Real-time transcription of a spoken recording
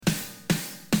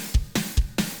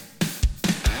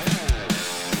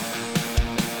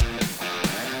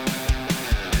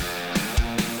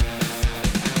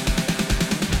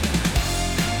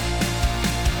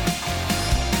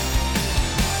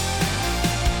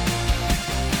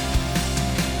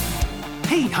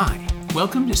Hey, hi.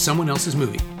 Welcome to Someone Else's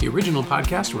Movie, the original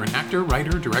podcast where an actor,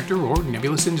 writer, director, or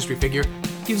nebulous industry figure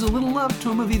gives a little love to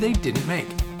a movie they didn't make.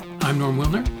 I'm Norm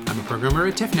Wilner. I'm a programmer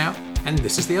at TIFF now, and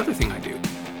this is the other thing I do.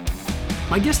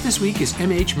 My guest this week is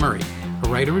M.H. Murray, a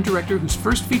writer and director whose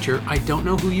first feature, I Don't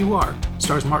Know Who You Are,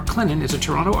 stars Mark Clennon as a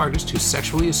Toronto artist who's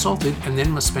sexually assaulted and then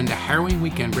must spend a harrowing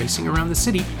weekend racing around the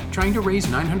city trying to raise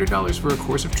 $900 for a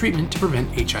course of treatment to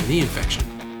prevent HIV infection.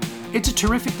 It's a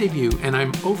terrific debut, and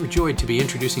I'm overjoyed to be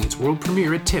introducing its world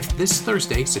premiere at TIFF this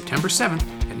Thursday, September 7th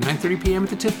at 9:30 p.m. at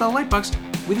the TIFF Bell Lightbox,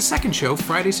 with a second show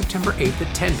Friday, September 8th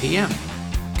at 10 p.m.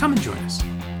 Come and join us.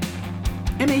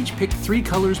 MH picked Three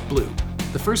Colors Blue,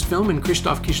 the first film in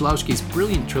Krzysztof Kieślowski's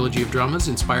brilliant trilogy of dramas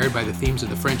inspired by the themes of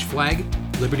the French flag,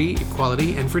 liberty,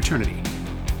 equality, and fraternity.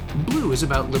 Blue is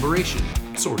about liberation,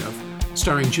 sort of,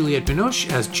 starring Juliette Binoche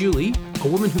as Julie, a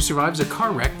woman who survives a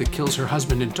car wreck that kills her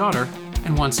husband and daughter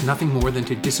and wants nothing more than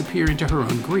to disappear into her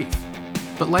own grief.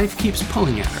 But life keeps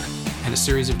pulling at her, and a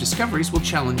series of discoveries will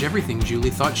challenge everything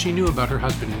Julie thought she knew about her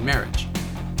husband and marriage.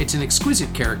 It's an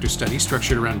exquisite character study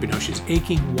structured around Binoche's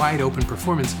aching, wide-open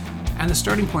performance and the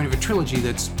starting point of a trilogy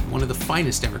that's one of the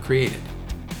finest ever created.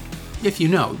 If you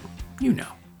know, you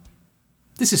know.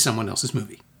 This is Someone Else's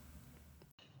Movie.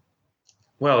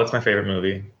 Well, it's my favorite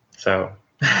movie, so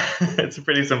it's a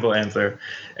pretty simple answer.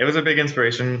 It was a big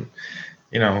inspiration,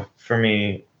 for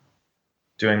me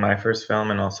doing my first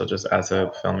film and also just as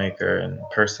a filmmaker and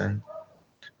person.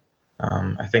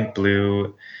 I think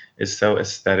Blue is so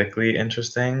aesthetically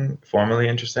interesting, formally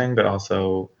interesting, but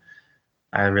also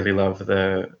I really love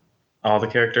all the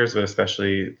characters, but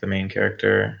especially the main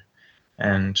character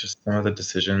and just some of the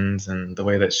decisions and the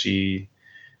way that she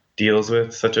deals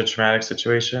with such a traumatic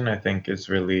situation, I think is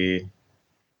really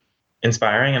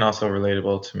inspiring and also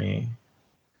relatable to me,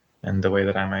 and the way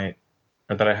that I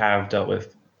have dealt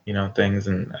with, things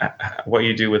and what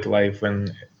you do with life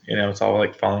when, it's all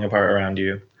like falling apart around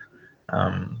you.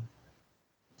 I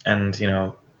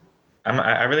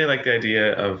really like the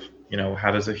idea of,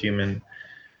 how does a human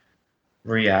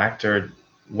react, or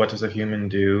what does a human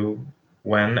do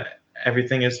when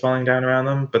everything is falling down around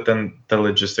them, but then the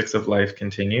logistics of life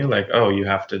continue, like, oh, you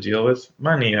have to deal with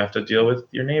money, you have to deal with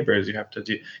your neighbors, you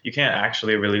can't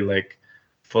actually really like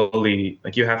fully,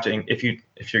 like, you have to, if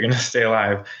you're going to stay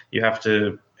alive, you have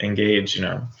to engage.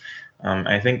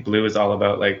 I think Blue is all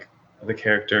about like the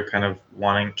character kind of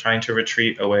trying to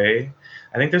retreat away.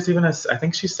 I think there's even I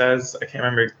think she says, I can't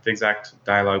remember the exact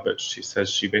dialogue, but she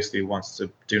says she basically wants to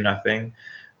do nothing,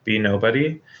 be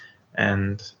nobody,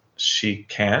 and she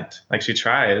can't. Like, she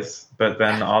tries, but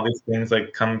then all these things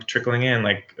like come trickling in,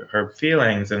 like her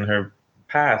feelings and her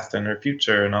past and her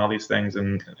future and all these things,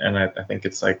 and I think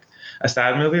it's like a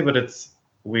sad movie, but it's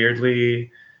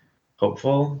weirdly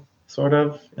hopeful, sort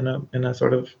of, in a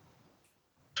sort of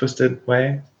twisted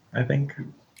way, I think.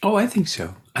 Oh, I think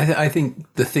so. I think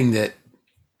the thing that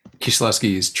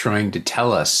Kieślowski is trying to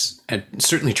tell us, and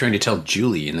certainly trying to tell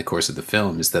Julie in the course of the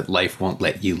film, is that life won't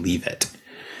let you leave it.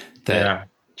 That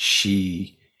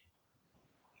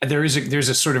there's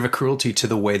a sort of a cruelty to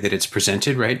the way that it's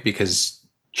presented, right? Because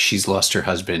she's lost her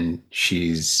husband.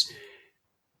 She's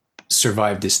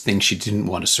survived this thing she didn't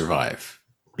want to survive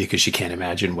because she can't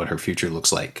imagine what her future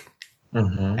looks like.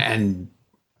 Mm-hmm. And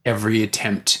every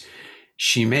attempt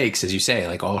she makes, as you say,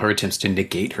 like all her attempts to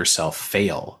negate herself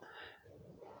fail.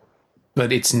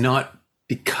 But it's not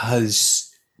because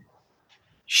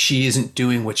she isn't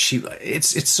doing what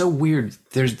it's so weird.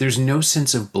 There's no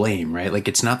sense of blame, right? Like,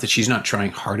 it's not that she's not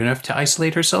trying hard enough to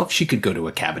isolate herself. She could go to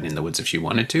a cabin in the woods if she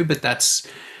wanted to, but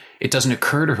it doesn't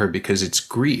occur to her because it's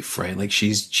grief, right? Like,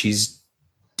 she's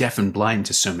deaf and blind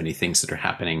to so many things that are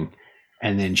happening.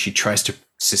 And then she tries to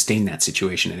sustain that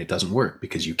situation and it doesn't work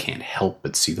because you can't help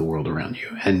but see the world around you.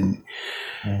 And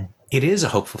It is a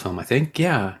hopeful film, I think.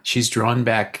 Yeah. She's drawn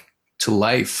back to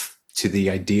life, to the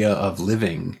idea of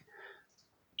living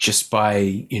just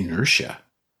by inertia,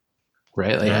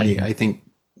 right? Like, I think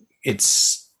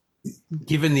it's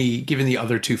given the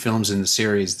other two films in the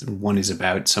series. One is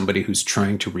about somebody who's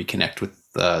trying to reconnect with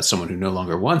someone who no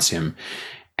longer wants him,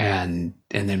 and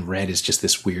then Red is just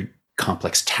this weird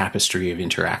complex tapestry of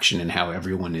interaction and how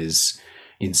everyone is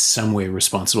in some way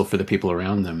responsible for the people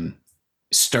around them.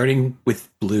 Starting with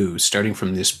Blue, starting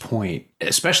from this point,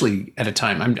 especially at a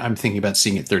time, I'm thinking about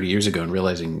seeing it 30 years ago and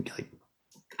realizing, like,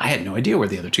 I had no idea where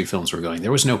the other two films were going.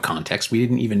 There was no context. We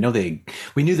didn't even know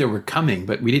we knew they were coming,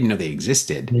 but we didn't know they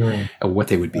existed or what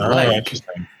they would be like.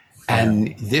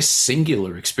 And this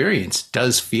singular experience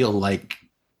does feel like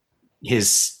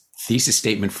his thesis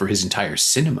statement for his entire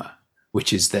cinema,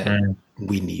 which is that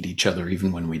we need each other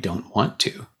even when we don't want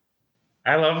to.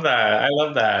 I love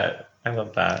that. I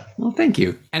love that. Well, thank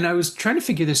you. And I was trying to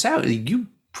figure this out. You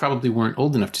probably weren't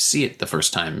old enough to see it the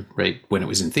first time, right? When it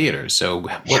was in theaters. So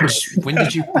when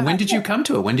did you come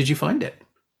to it? When did you find it?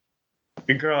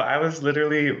 Girl, I was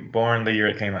literally born the year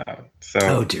it came out. Oh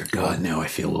So dear God, now I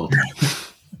feel old.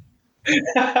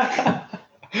 I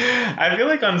feel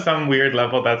like on some weird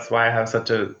level, that's why I have such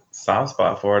a soft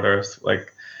spot for it. Or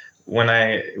like when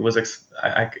I was,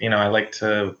 I like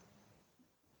to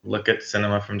look at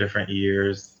cinema from different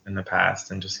years in the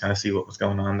past and just kind of see what was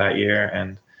going on that year.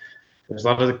 And there's a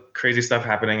lot of crazy stuff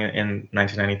happening in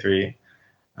 1993.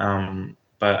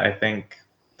 But I think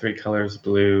Three Colors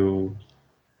Blue,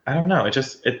 I don't know, it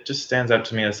just stands out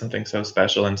to me as something so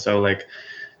special and so like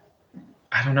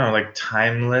I don't know, like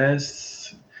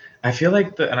timeless. I feel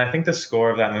like and I think the score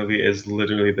of that movie is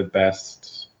literally the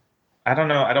best. I don't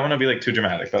know, I don't want to be like too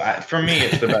dramatic, but for me,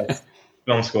 it's the best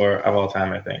film score of all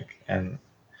time, I think. And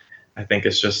I think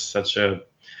it's just such a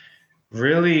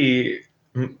really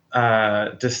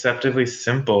deceptively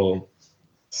simple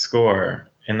score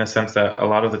in the sense that a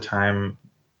lot of the time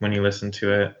when you listen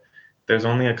to it, there's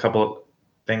only a couple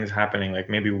things happening. Like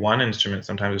maybe one instrument,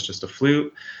 sometimes it's just a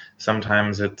flute,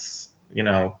 sometimes it's,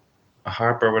 a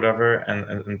harp or whatever,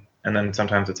 and then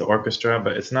sometimes it's an orchestra,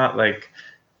 but it's not like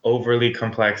overly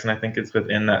complex. And I think it's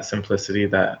within that simplicity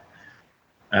that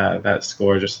that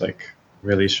score just like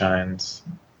really shines.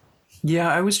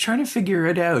 Yeah, I was trying to figure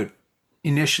it out.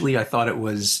 Initially, I thought it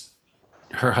was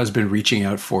her husband reaching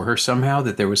out for her somehow,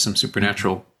 that there was some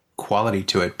supernatural quality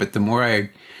to it. But the more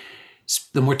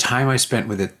time I spent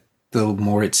with it, the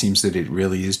more it seems that it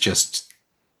really is just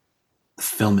the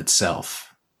film itself.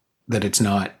 That it's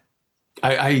not.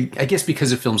 I guess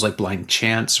because of films like Blind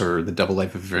Chance or The Double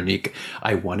Life of Veronique,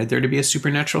 I wanted there to be a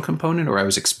supernatural component, or I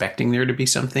was expecting there to be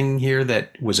something here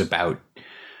that was about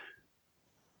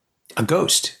a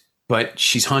ghost. But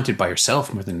she's haunted by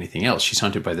herself more than anything else. She's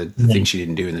haunted by the things she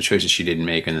didn't do and the choices she didn't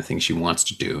make and the things she wants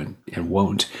to do and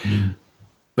won't. Mm.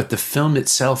 But the film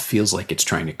itself feels like it's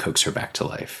trying to coax her back to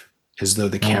life, as though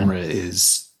the camera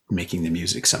is making the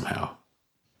music somehow.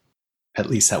 At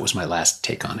least that was my last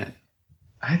take on it.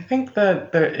 I think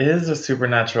that there is a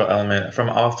supernatural element from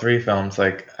all three films.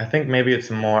 Like, I think maybe it's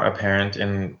more apparent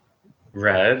in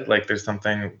Red. Like, there's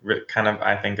something kind of,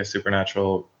 I think, a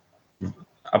supernatural,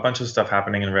 a bunch of stuff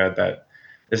happening in Red that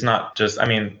is not just, I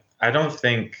mean, I don't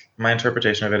think my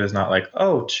interpretation of it is not like,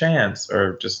 oh, chance,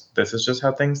 or just this is just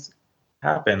how things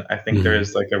happen. I think there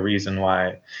is like a reason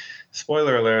why,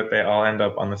 spoiler alert, they all end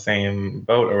up on the same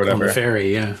boat or whatever. On the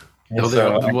ferry, yeah.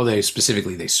 They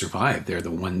specifically, they survive. They're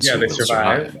the ones who they will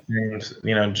survive.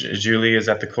 And Julie is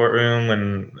at the courtroom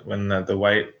when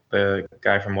the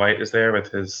guy from White is there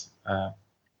with his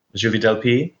Julie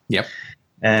Delpy. Yep.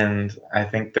 And I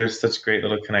think there's such great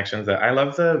little connections that I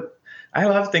love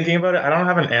thinking about it. I don't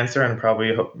have an answer, and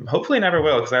probably hopefully never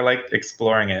will, because I like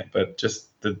exploring it. But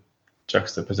just the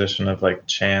juxtaposition of like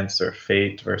chance or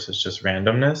fate versus just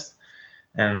randomness.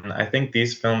 And I think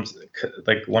these films,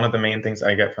 like one of the main things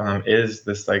I get from them is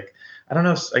this, like, I don't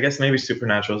know, I guess maybe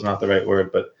supernatural is not the right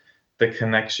word, but the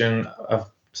connection of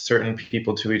certain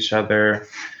people to each other,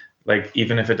 like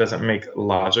even if it doesn't make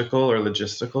logical or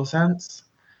logistical sense,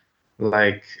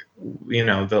 like,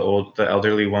 the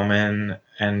elderly woman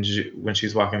and when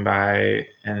she's walking by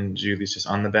and Julie's just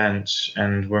on the bench,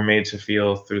 and we're made to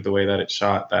feel through the way that it's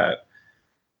shot that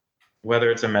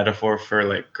whether it's a metaphor for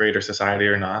like greater society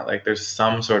or not, like there's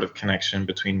some sort of connection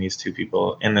between these two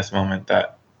people in this moment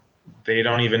that they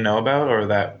don't even know about, or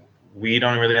that we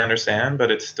don't really understand,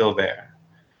 but it's still there.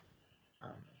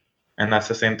 And that's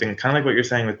the same thing, kind of like what you're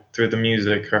saying through the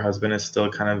music. Her husband is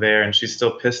still kind of there, and she's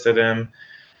still pissed at him.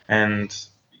 And,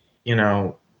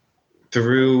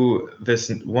 through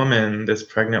this woman, this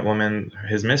pregnant woman,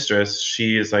 his mistress,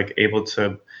 she is like able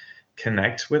to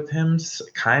connect with him,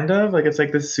 kind of like it's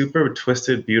like this super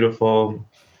twisted, beautiful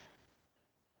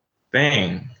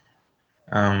thing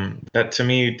that to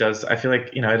me does, I feel like,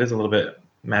 it is a little bit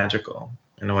magical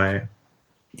in a way.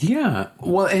 Yeah,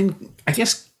 well, and I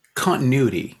guess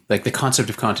continuity, like the concept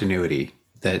of continuity,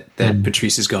 that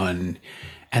Patrice is gone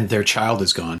and their child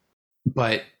is gone,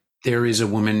 but there is a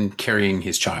woman carrying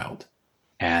his child,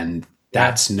 and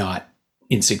that's not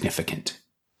insignificant.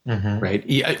 Mm-hmm. Right.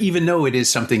 Even though it is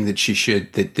something that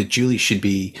that Julie should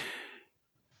be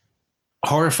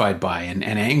horrified by and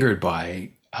angered by,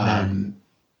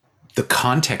 the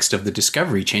context of the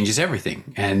discovery changes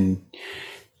everything and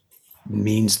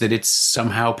means that it's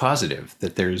somehow positive,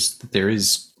 that there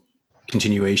is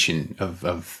continuation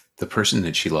of the person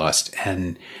that she lost.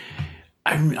 And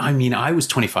I mean, I was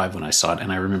 25 when I saw it,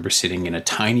 and I remember sitting in a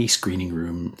tiny screening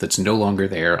room that's no longer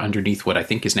there, underneath what I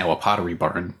think is now a Pottery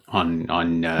Barn on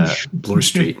Bloor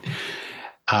Street,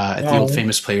 at the old Oh,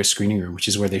 Famous Players screening room, which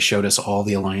is where they showed us all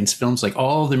the Alliance films. Like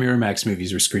all the Miramax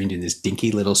movies were screened in this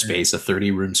dinky little space, a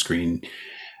 30-room screen,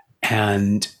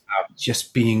 and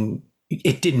just being.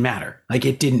 It didn't matter. Like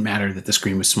it didn't matter that the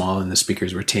screen was small and the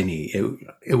speakers were tinny.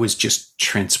 It was just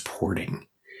transporting.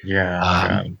 yeah. Oh my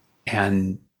God.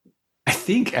 And I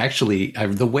think actually,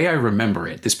 the way I remember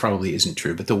it, this probably isn't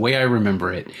true, but the way I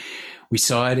remember it, we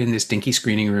saw it in this dinky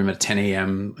screening room at 10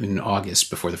 a.m. in August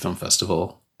before the film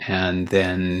festival. And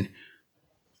then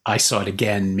I saw it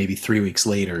again maybe 3 weeks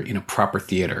later in a proper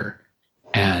theater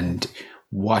and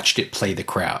watched it play the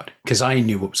crowd because I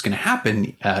knew what was going to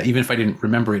happen. Even if I didn't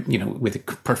remember it, with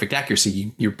perfect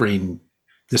accuracy, your brain,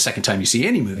 the second time you see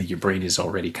any movie, your brain is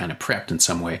already kind of prepped in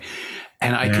some way.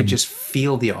 And I could just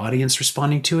feel the audience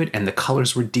responding to it, and the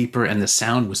colors were deeper, and the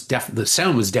sound was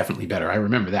definitely better. I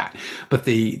remember that, but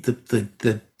the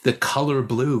color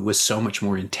blue was so much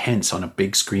more intense on a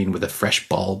big screen with a fresh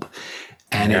bulb,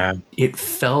 and it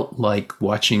felt like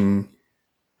watching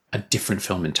a different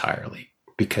film entirely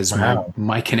because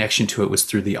my connection to it was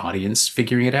through the audience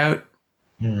figuring it out,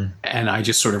 and I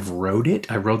just sort of rode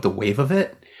it. I rode the wave of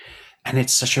it, and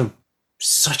it's such a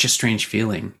strange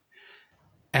feeling,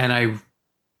 and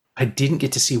I didn't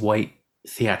get to see White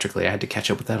theatrically. I had to catch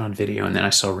up with that on video, and then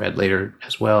I saw Red later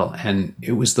as well. And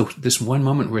it was this one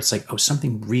moment where it's like, oh,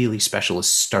 something really special is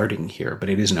starting here, but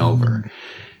it isn't over.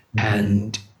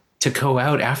 And to go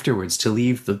out afterwards, to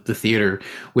leave the theater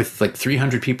with like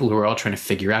 300 people who are all trying to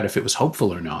figure out if it was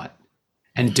hopeful or not,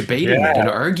 and debating it and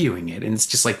arguing it, and it's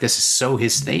just like, this is so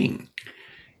his thing.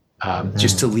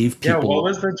 Just to leave people. Yeah, what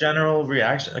was the general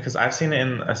reaction? Because I've seen it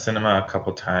in a cinema a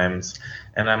couple times,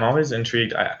 and I'm always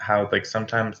intrigued at how like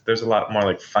sometimes there's a lot more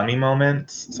like funny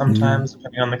moments sometimes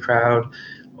depending on the crowd,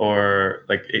 or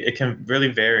like it can really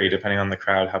vary depending on the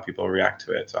crowd how people react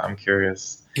to it. So I'm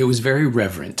curious. It was very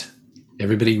reverent.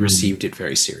 Everybody received it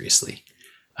very seriously,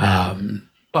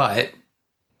 but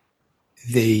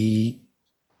they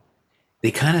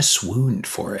kind of swooned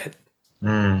for it.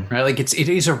 Right, like it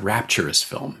is a rapturous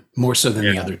film more so than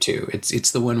the other two.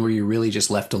 It's the one where you're really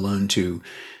just left alone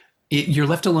you're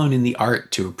left alone in the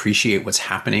art to appreciate what's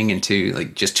happening and to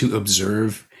like just to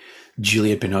observe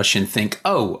Juliette Binoche and think,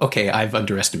 oh, okay, I've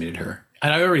underestimated her,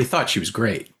 and I already thought she was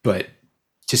great, but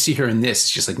to see her in this,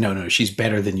 it's just like, no, she's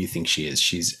better than you think she is.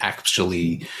 She's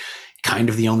actually kind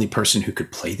of the only person who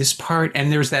could play this part.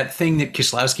 And there's that thing that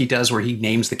Kieslowski does where he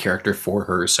names the character for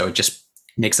her, so it just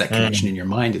makes that connection in your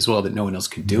mind as well that no one else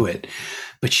can do it.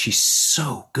 But she's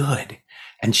so good,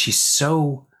 and she's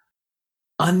so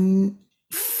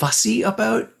unfussy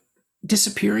about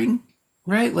disappearing,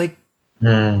 right? Like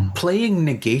playing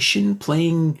negation,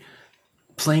 playing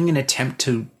an attempt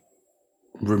to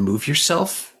remove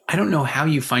yourself. I don't know how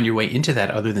you find your way into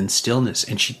that other than stillness,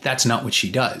 and that's not what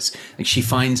she does. Like she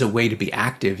finds a way to be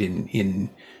active in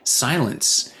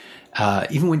silence.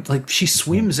 Even when like she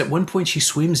swims, at one point she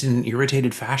swims in an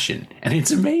irritated fashion, and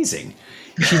it's amazing.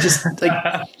 She just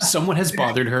like someone has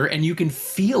bothered her, and you can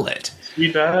feel it.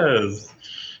 She does.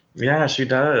 Yeah, she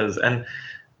does. And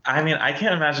I mean, I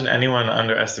can't imagine anyone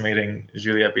underestimating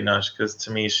Juliette Binoche, because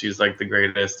to me, she's like the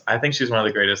greatest. I think she's one of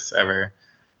the greatest ever.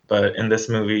 But in this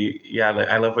movie, yeah, like,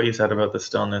 I love what you said about the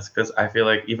stillness, because I feel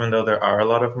like even though there are a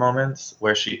lot of moments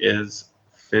where she is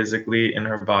physically in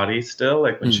her body still,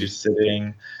 like when she's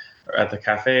sitting at the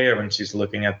cafe, or when she's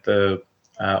looking at the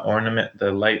ornament,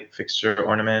 the light fixture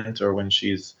ornament, or when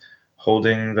she's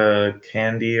holding the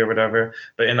candy or whatever.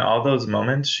 But in all those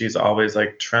moments, she's always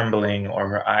like trembling, or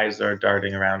her eyes are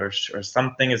darting around, or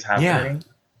something is happening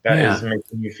that is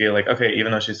making you feel like, okay,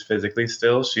 even though she's physically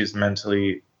still, she's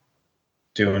mentally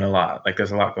doing a lot. Like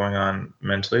there's a lot going on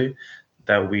mentally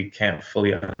that we can't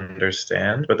fully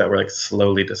understand, but that we're like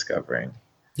slowly discovering.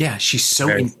 Yeah, she's so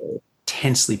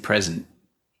intensely present.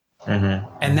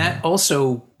 And that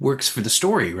also works for the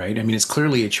story, right? I mean, it's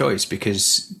clearly a choice,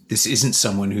 because this isn't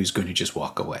someone who's going to just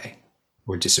walk away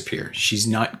or disappear. She's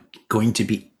not going to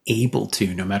be able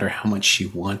to, no matter how much she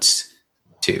wants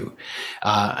to.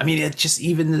 I mean, it's just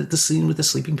even the scene with the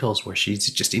sleeping pills where she's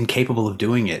just incapable of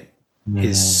doing it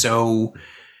is so,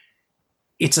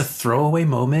 it's a throwaway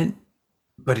moment,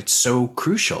 but it's so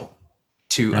crucial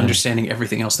to understanding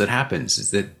everything else that happens,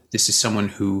 is that this is someone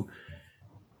who,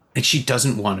 like, she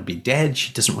doesn't want to be dead.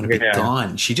 She doesn't want to be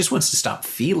gone. She just wants to stop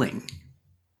feeling,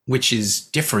 which is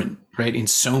different, right, in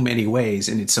so many ways.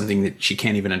 And it's something that she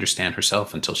can't even understand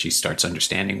herself until she starts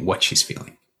understanding what she's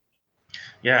feeling.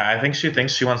 Yeah, I think she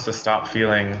thinks she wants to stop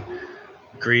feeling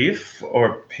grief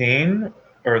or pain,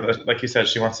 like you said,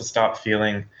 she wants to stop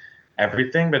feeling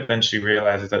everything, but then she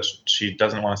realizes that she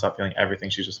doesn't want to stop feeling everything.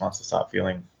 She just wants to stop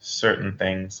feeling certain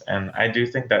things. And I do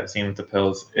think that scene with the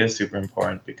pills is super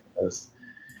important because,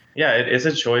 yeah, it is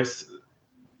a choice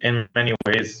in many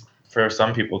ways for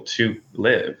some people to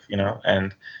live,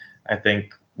 and I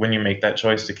think when you make that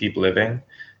choice to keep living,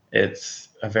 it's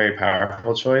a very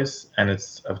powerful choice, and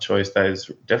it's a choice that is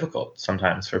difficult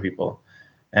sometimes for people.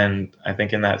 And I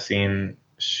think in that scene,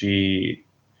 she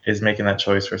is making that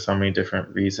choice for so many different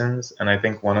reasons. And I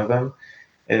think one of them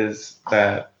is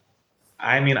that,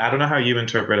 I mean, I don't know how you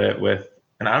interpret it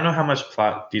and I don't know how much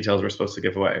plot details we're supposed to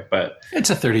give away, but it's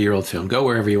a 30-year-old film. Go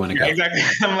wherever you want to go. Exactly.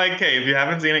 I'm like, hey, if you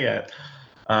haven't seen it yet.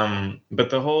 But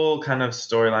the whole kind of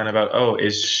storyline about, oh,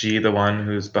 is she the one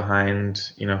who's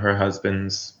behind, her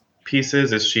husband's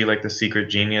pieces? Is she like the secret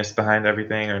genius behind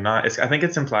everything or not? I think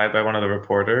it's implied by one of the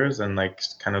reporters, and like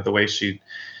kind of the way she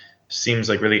seems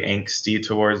like really angsty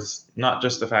towards not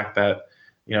just the fact that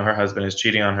her husband is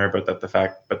cheating on her, but the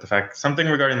fact something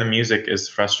regarding the music is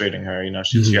frustrating her.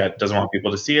 She doesn't want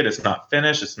people to see it. It's not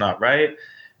finished. It's not right.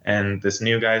 And this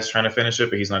new guy's trying to finish it,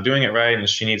 but he's not doing it right. And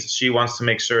she wants to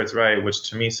make sure it's right, which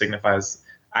to me signifies,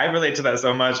 I relate to that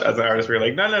so much as an artist. We're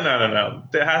like, no.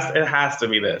 It has to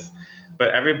be this. But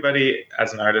everybody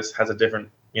as an artist has a different,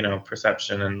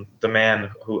 perception. And the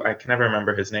man who, I can never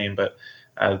remember his name, but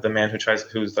the man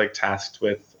who's like tasked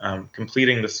with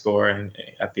completing the score, and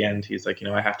at the end he's like,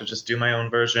 I have to just do my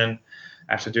own version.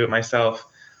 I have to do it myself.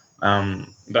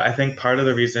 But I think part of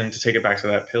the reason, to take it back to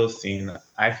that pill scene,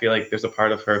 I feel like there's a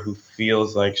part of her who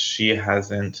feels like she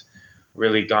hasn't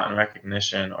really gotten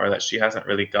recognition, or that she hasn't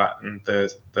really gotten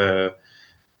the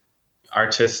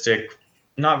artistic,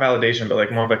 not validation, but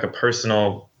like more of like a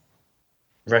personal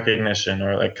recognition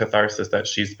or like catharsis that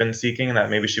she's been seeking, and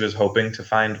that maybe she was hoping to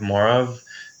find more of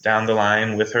down the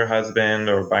line with her husband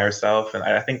or by herself. And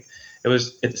I think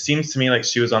it seems to me like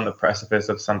she was on the precipice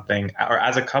of something, or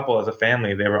as a couple, as a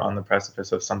family, they were on the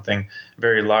precipice of something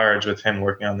very large, with him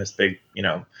working on this big,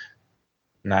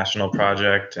 national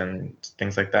project and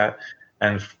things like that.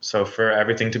 And so for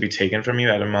everything to be taken from you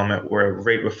at a moment where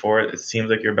right before it seems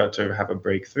like you're about to have a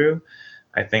breakthrough,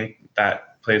 I think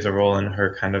that plays a role in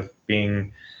her kind of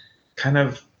being kind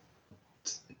of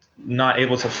not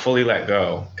able to fully let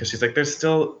go, because she's like, I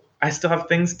still have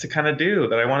things to kind of do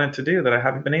that I wanted to do that I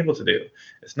haven't been able to do.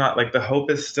 It's not like the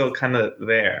hope is still kind of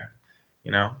there,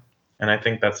 and I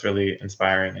think that's really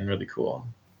inspiring and really cool.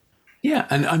 Yeah,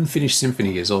 an unfinished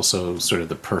symphony is also sort of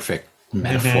the perfect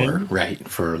metaphor, right,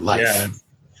 for life. Yeah.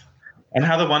 And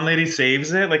how the one lady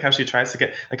saves it, like how she tries to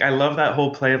get, like, I love that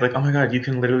whole play of like, oh my God, you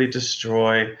can literally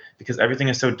destroy, because everything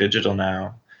is so digital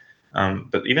now.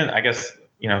 But even, I guess,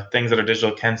 things that are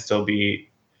digital can still be,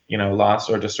 lost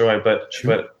or destroyed. But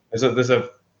there's a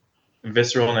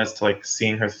visceralness to like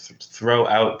seeing her throw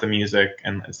out the music,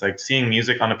 and it's like seeing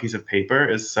music on a piece of paper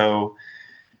is so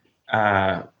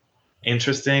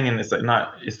interesting, and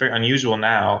it's very unusual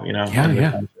now,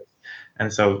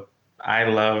 and so I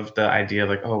love the idea of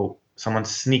like, oh, someone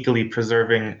sneakily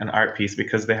preserving an art piece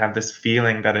because they have this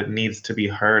feeling that it needs to be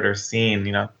heard or seen,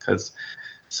 because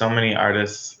so many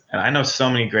artists, and I know so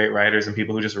many great writers and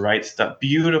people who just write stuff,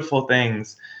 beautiful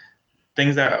things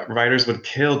that writers would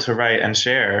kill to write and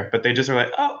share, but they just are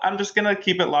like, oh, I'm just gonna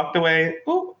keep it locked away.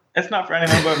 Oh, it's not for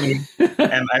anyone but me.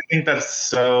 And I think that's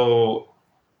so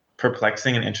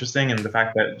perplexing and interesting. And the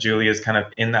fact that Julie is kind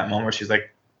of in that moment where she's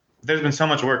like, there's been so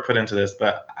much work put into this,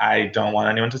 but I don't want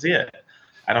anyone to see it.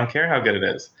 I don't care how good it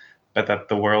is. But that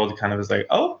the world kind of is like,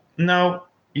 oh, no,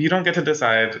 you don't get to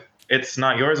decide. It's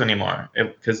not yours anymore.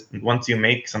 Because once you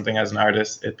make something as an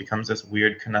artist, it becomes this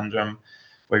weird conundrum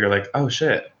where you're like, oh,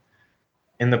 shit.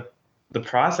 In the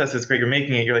process is great. You're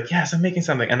making it. You're like, yes, I'm making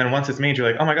something. And then once it's made,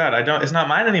 you're like, oh my God, it's not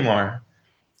mine anymore.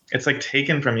 It's like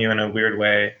taken from you in a weird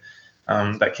way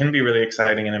that can be really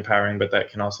exciting and empowering, but that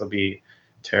can also be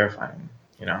terrifying,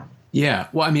 Yeah.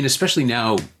 Well, I mean, especially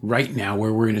right now,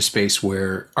 where we're in a space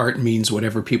where art means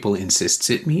whatever people insists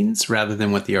it means rather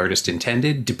than what the artist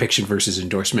intended, depiction versus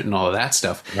endorsement and all of that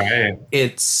stuff. Right.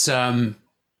 It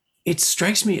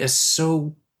strikes me as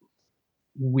so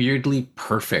weirdly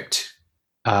perfect,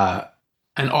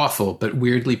 and awful, but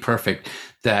weirdly perfect,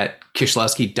 that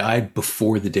Kieślowski died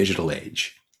before the digital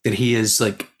age, that he is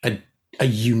like a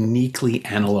uniquely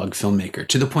analog filmmaker,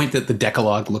 to the point that the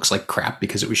Decalogue looks like crap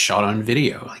because it was shot on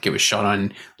video. Like, it was shot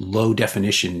on low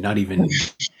definition, not even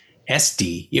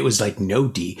SD. It was like no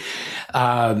D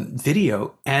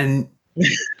video. And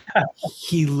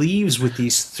he leaves with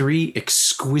these 3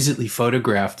 exquisitely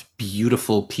photographed,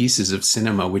 beautiful pieces of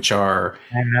cinema, which are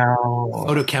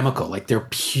photochemical, like they're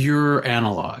pure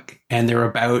analog, and they're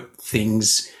about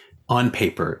things on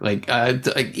paper, like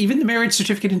even the marriage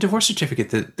certificate and divorce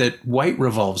certificate that White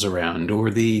revolves around, or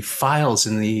the files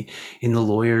in the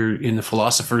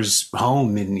philosopher's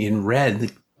home in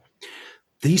Red.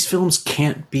 These films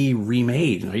can't be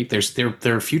remade, right?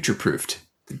 They're future proofed.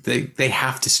 They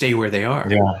have to stay where they are.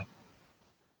 Yeah.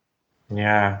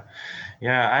 Yeah.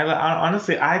 Yeah.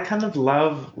 Honestly, I kind of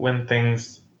love when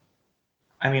things,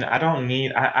 I mean,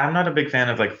 I'm not a big fan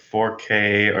of like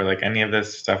 4K or like any of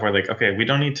this stuff where like, okay, we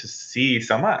don't need to see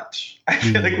so much. I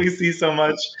feel like we see so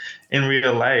much in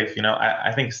real life.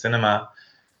 I think cinema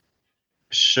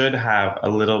should have a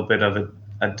little bit of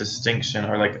a distinction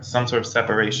or like some sort of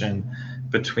separation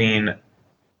between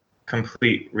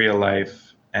complete real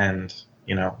life and,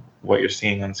 what you're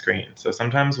seeing on screen. So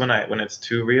sometimes when it's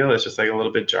too real, it's just like a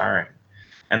little bit jarring.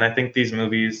 And I think these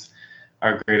movies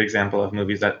are a great example of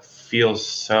movies that feel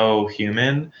so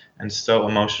human and so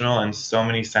emotional, and so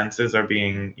many senses are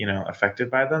being,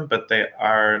 affected by them, but they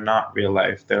are not real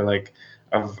life. They're like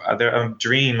they're a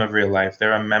dream of real life.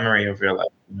 They're a memory of real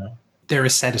life. They're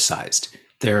aestheticized.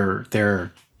 They're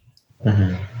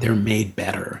made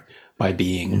better by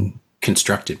being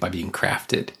constructed, by being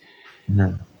crafted.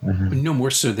 No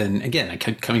more so than, again, I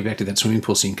kept coming back to that swimming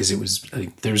pool scene because it was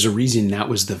there's a reason that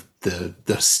was the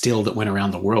still that went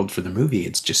around the world for the movie.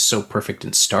 It's just so perfect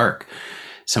and stark.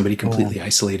 Somebody completely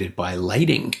isolated by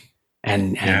lighting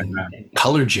and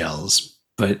color gels.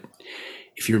 But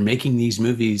if you're making these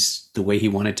movies the way he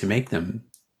wanted to make them,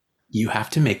 you have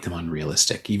to make them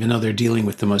unrealistic. Even though they're dealing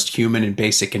with the most human and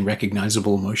basic and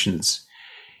recognizable emotions,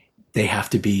 they have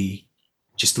to be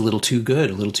just a little too good,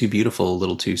 a little too beautiful, a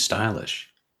little too stylish.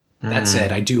 That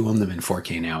said, I do own them in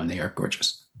 4K now, and they are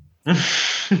gorgeous. I'm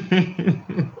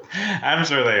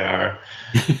sure they are.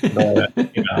 But,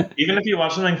 even if you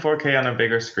watch something 4K on a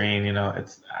bigger screen,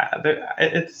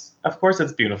 it's of course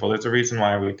it's beautiful. There's a reason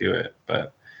why we do it.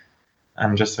 But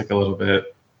I'm just like a little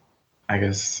bit, I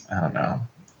guess, I don't know.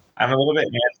 I'm a little bit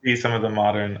antsy some of the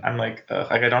modern. I'm like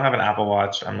I don't have an Apple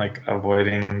Watch. I'm like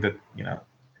avoiding the,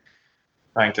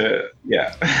 trying to,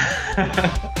 yeah.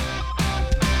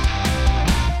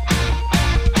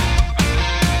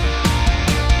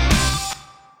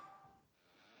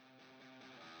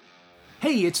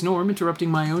 Hey, it's Norm,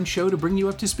 interrupting my own show to bring you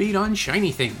up to speed on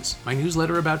Shiny Things, my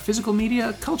newsletter about physical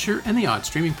media, culture, and the odd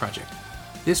streaming project.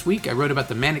 This week, I wrote about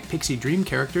the Manic Pixie Dream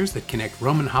characters that connect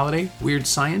Roman Holiday, Weird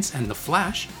Science, and The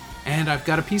Flash, and I've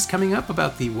got a piece coming up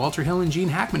about the Walter Hill and Gene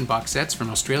Hackman box sets from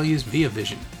Australia's Via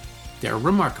Vision. They're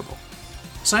remarkable.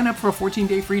 Sign up for a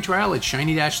 14-day free trial at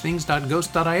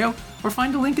shiny-things.ghost.io or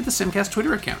find a link at the Simcast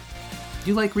Twitter account.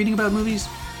 Do you like reading about movies?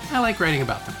 I like writing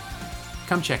about them.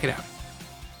 Come check it out.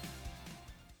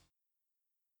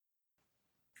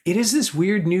 It is this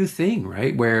weird new thing,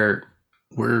 right? Where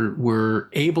we're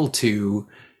able to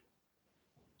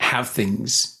have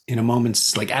things at a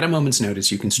moment's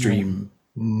notice. You can stream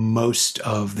most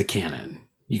of the canon.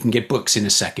 You can get books in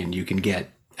a second. You can get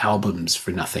albums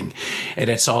for nothing. And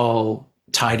it's all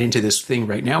tied into this thing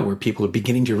right now where people are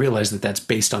beginning to realize that that's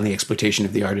based on the exploitation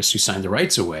of the artists who signed the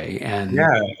rights away. And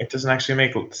it doesn't actually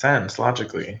make sense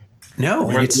logically. No,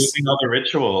 we're losing all the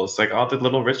rituals, like all the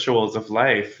little rituals of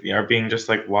life are being just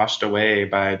like washed away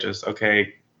by just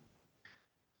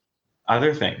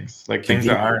other things, like things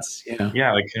that aren't,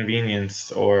 like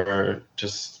convenience or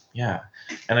just,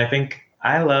 And I think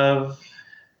I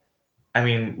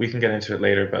mean, we can get into it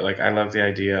later, but like I love the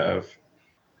idea of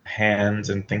hands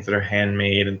and things that are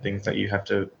handmade and things that you have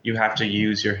to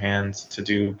use your hands to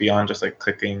do beyond just like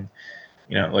clicking,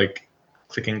 like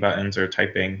clicking buttons or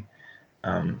typing.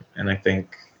 And I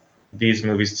think these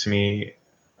movies to me,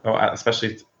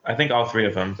 especially, I think all three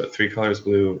of them, but Three Colors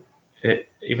Blue,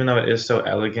 even though it is so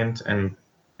elegant and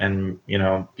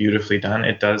beautifully done,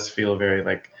 it does feel very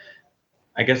like,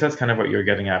 I guess that's kind of what you're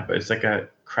getting at, but it's like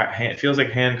it feels like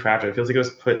handcrafted. It feels like it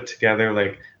was put together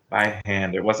like by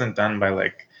hand. It wasn't done by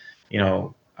like,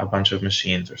 a bunch of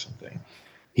machines or something.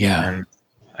 Yeah. And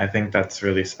I think that's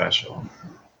really special.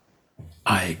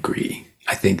 I agree.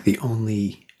 I think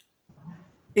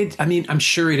I'm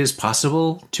sure it is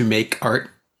possible to make art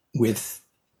with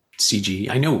CG.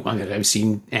 I know I've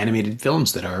seen animated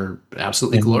films that are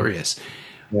absolutely glorious.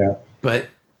 Yeah. But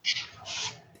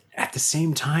at the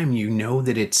same time,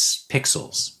 that it's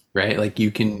pixels, right? Like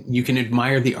you can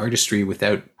admire the artistry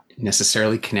without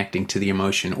necessarily connecting to the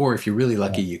emotion. Or if you're really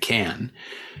lucky, you can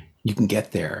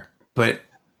get there. But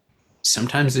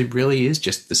sometimes it really is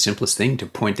just the simplest thing to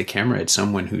point the camera at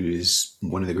someone who's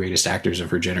one of the greatest actors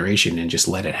of her generation and just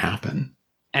let it happen.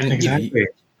 And exactly.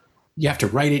 You have to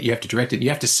write it, you have to direct it, you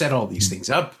have to set all these things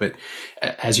up. But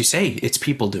as you say, it's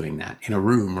people doing that in a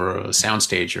room or a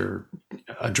soundstage or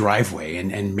a driveway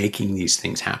and making these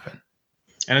things happen.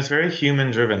 And it's very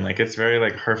human driven. Like it's very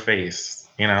like her face,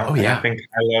 you know? Oh And I yeah. think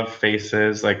I love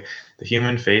faces. Like the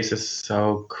human face is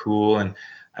so cool. And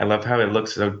I love how it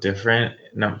looks so different,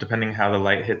 depending how the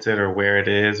light hits it or where it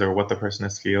is or what the person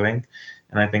is feeling.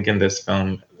 And I think in this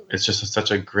film, it's just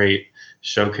such a great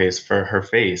showcase for her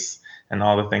face and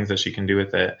all the things that she can do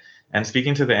with it. And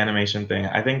speaking to the animation thing,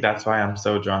 I think that's why I'm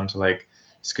so drawn to like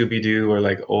Scooby Doo or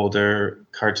like older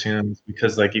cartoons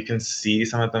because like you can see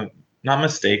some of the not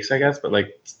mistakes, I guess, but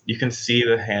like you can see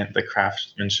the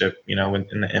craftsmanship, you know,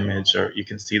 in the image, or you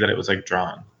can see that it was like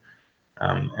drawn.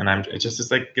 And it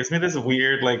just like gives me this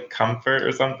weird like comfort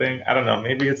or something. I don't know.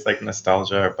 Maybe it's like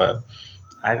nostalgia, but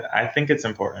I think it's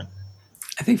important.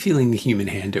 I think feeling the human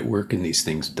hand at work in these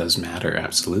things does matter.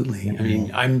 Absolutely. I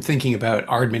mean, I'm thinking about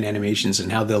Aardman Animations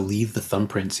and how they'll leave the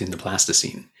thumbprints in the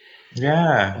plasticine.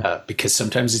 Yeah. Because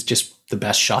sometimes it's just the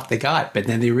best shot they got, but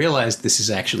then they realize this is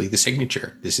actually the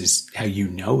signature. This is how you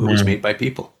know it was made by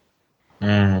people.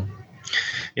 Mm.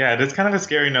 Yeah, it is kind of a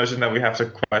scary notion that we have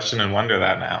to question and wonder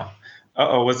that now.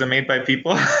 Uh-oh, was it made by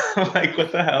people? Like,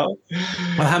 what the hell?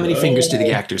 Well, how many fingers do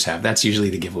the actors have? That's usually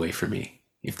the giveaway for me.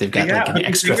 If they've got like an but the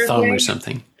extra finger thumb or thing,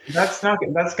 something. that's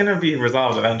gonna be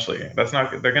resolved eventually.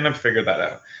 They're gonna figure that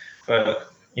out.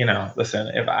 But you know, listen,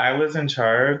 if I was in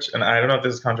charge, and I don't know if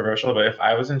this is controversial, but if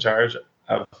I was in charge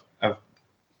of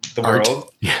the Art.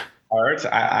 world, Yeah. art,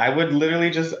 I would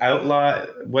literally just outlaw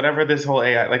whatever this whole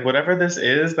AI, like whatever this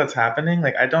is that's happening.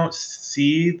 Like I don't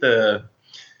see the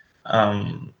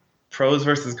pros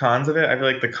versus cons of it. I feel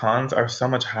like the cons are so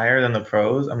much higher than the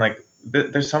pros. I'm like,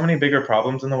 there's so many bigger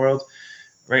problems in the world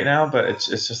right now, but it's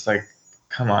just like,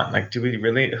 come on, like, do we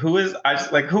really? Who is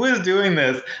doing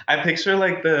this? I picture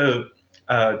like the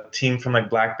team from like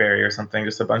BlackBerry or something,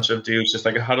 just a bunch of dudes just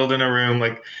like huddled in a room,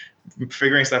 like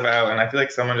figuring stuff out. And I feel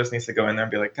like someone just needs to go in there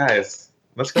and be like, guys,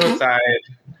 let's go outside.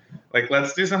 Like,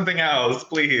 let's do something else,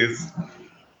 please.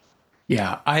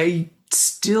 Yeah, I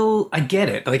get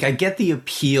it. Like, I get the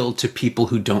appeal to people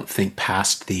who don't think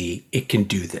past the it can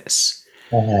do this.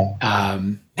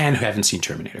 And who haven't seen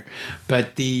Terminator,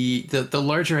 but the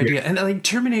larger idea, and like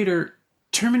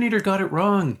Terminator got it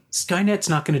wrong. Skynet's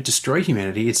not going to destroy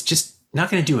humanity. It's just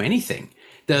not going to do anything.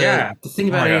 The thing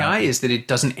about AI is that it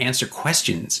doesn't answer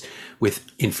questions with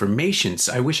information.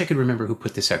 So I wish I could remember who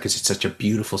put this out because it's such a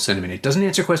beautiful sentiment. It doesn't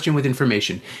answer a question with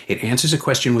information. It answers a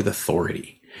question with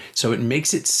authority. So it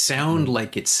makes it sound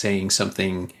like it's saying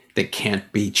something that can't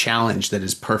be challenged, that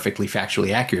is perfectly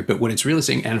factually accurate. But what it's really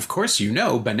saying, and of course, you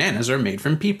know, bananas are made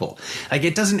from people. Like,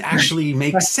 it doesn't actually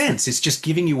make sense. It's just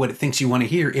giving you what it thinks you want to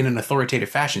hear in an authoritative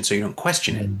fashion so you don't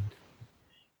question it.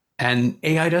 And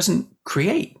AI doesn't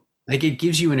create. Like, it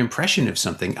gives you an impression of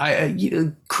something.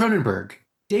 Cronenberg,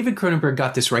 David Cronenberg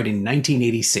got this right in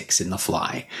 1986 in The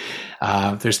Fly.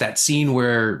 There's that scene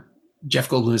where Jeff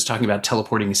Goldblum is talking about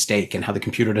teleporting a steak and how the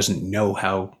computer doesn't know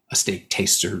how a steak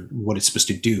tastes or what it's supposed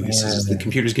to do. He says the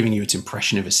computer's giving you its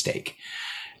impression of a steak.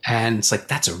 And it's like,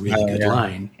 that's a really good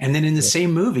line. And then in the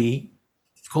same movie,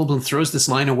 Goldblum throws this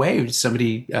line away.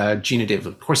 Somebody, Gina Davis,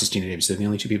 of course it's Gina Davis. They're the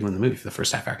only two people in the movie for the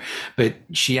first half hour. But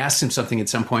she asks him something at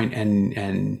some point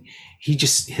and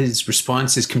his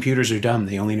response is, computers are dumb.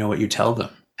 They only know what you tell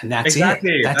them. And that's it.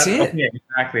 That's it. Okay,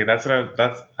 exactly.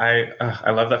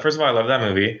 I love that. First of all, I love that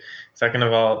movie. Second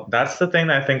of all, that's the thing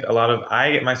that I think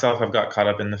I myself have got caught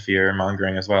up in the fear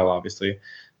mongering as well, obviously.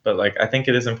 But like, I think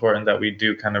it is important that we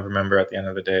do kind of remember at the end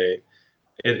of the day,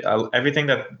 everything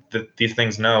that these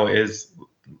things know is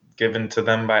given to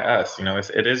them by us. You know,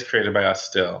 it is created by us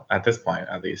still at this point,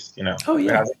 at least. You know, oh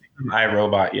yeah, it hasn't become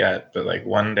iRobot yet, but like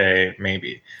one day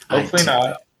maybe. Hopefully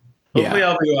not. Hopefully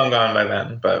I'll be long gone by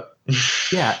then, but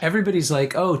yeah, everybody's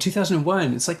like, oh,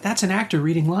 2001. It's like, that's an actor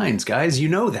reading lines, guys. You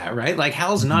know that, right? Like,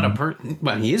 Hal's not a person.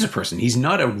 Well, he is a person. He's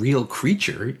not a real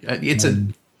creature. It's a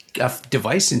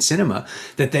device in cinema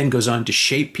that then goes on to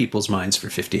shape people's minds for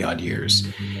 50 odd years.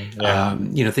 I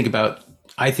think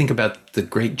about the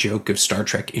great joke of Star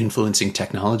Trek influencing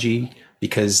technology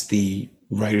because the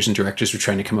writers and directors were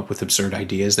trying to come up with absurd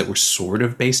ideas that were sort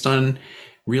of based on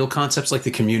real concepts, like the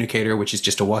communicator, which is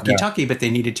just a walkie-talkie, but they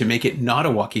needed to make it not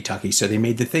a walkie-talkie. So they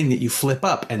made the thing that you flip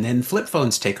up, and then flip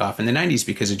phones take off in the 90s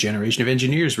because a generation of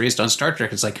engineers raised on Star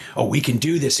Trek. It's like, oh, we can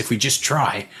do this if we just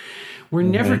try. We're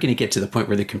never going to get to the point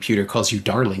where the computer calls you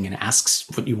darling and asks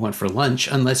what you want for lunch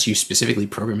unless you specifically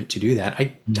program it to do that.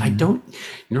 I don't.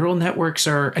 Neural networks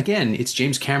are, again, it's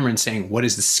James Cameron saying, what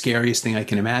is the scariest thing I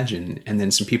can imagine? And then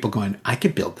some people going, I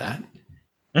could build that.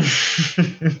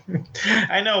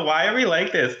 I know. Why are we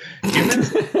like this?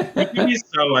 Humans can be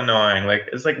so annoying. Like,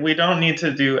 it's like we don't need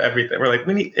to do everything. We're like,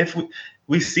 we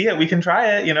we see it, we can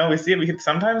try it, we see it, we can,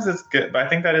 sometimes it's good, but I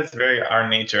think that it's very our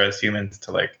nature as humans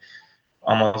to like,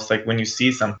 almost like when you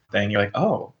see something, you're like,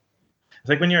 oh, it's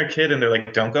like when you're a kid and they're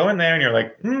like, don't go in there, and you're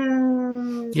like,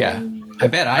 Yeah, I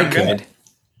bet I I'm could. good.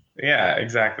 Yeah,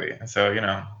 exactly. So,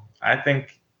 I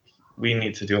think we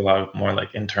need to do a lot more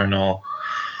like internal,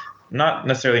 not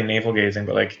necessarily navel gazing,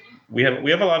 but like we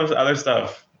have a lot of other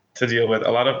stuff to deal with,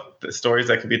 a lot of stories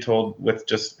that could be told with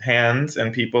just hands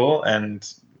and people,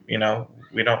 and we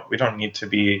don't need to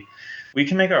be, we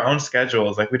can make our own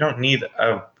schedules, like we don't need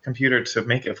a computer to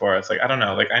make it for us. Like I don't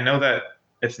know, like I know that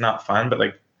it's not fun, but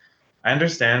like I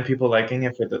understand people liking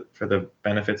it for the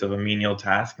benefits of a menial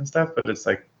task and stuff, but it's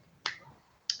like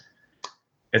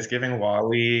it's giving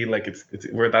Wally, like it's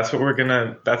where that's what we're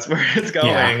gonna, that's where it's going.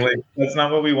 Yeah. Like that's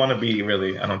not what we want to be,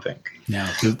 really. I don't think. No,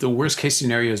 the worst case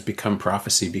scenarios become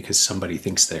prophecy because somebody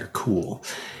thinks they're cool.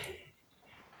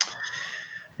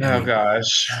 Oh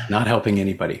gosh, Not helping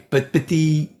anybody. But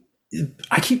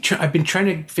I've been trying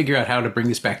to figure out how to bring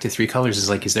this back to Three Colors.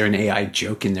 Is there an AI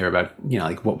joke in there about,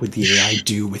 like what would the AI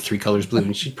do with Three Colors Blue?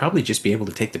 And she'd probably just be able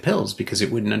to take the pills because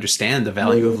it wouldn't understand the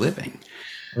value of living.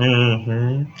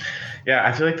 Yeah,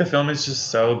 I feel like the film is just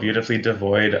so beautifully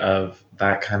devoid of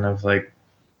that kind of like,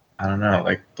 I don't know,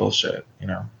 like bullshit.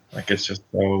 Like it's just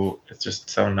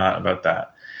so not about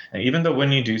that. And even though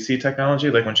when you do see technology,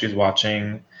 like when she's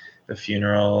watching the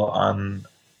funeral on,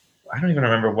 I don't even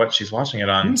remember what she's watching it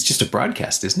on. It's just a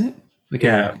broadcast, isn't it? Like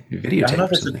Yeah, a videotape. I don't know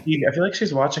if it's something. a TV. I feel like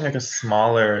she's watching like a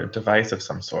smaller device of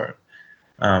some sort.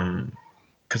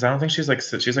 Because I don't think she's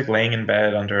like laying in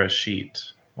bed under a sheet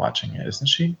watching it, isn't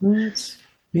she?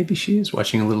 Maybe she is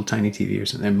watching a little tiny TV or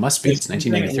something. It must be. It's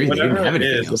 1993. They didn't have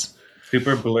anything else.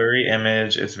 Super blurry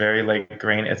image. It's very like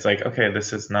grain. It's like, okay,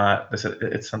 this is not this.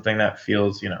 It's something that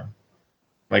feels,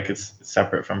 like it's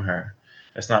separate from her.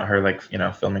 It's not her like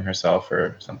filming herself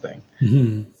or something.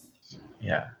 Mm-hmm.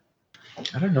 Yeah.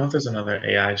 I don't know if there's another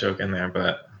AI joke in there,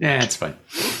 but yeah, it's fine.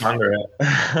 Ponder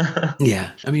it.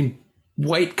 Yeah, I mean,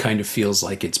 White kind of feels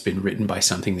like it's been written by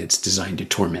something that's designed to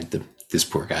torment this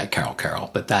poor guy,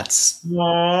 Carol. But that's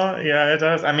yeah, it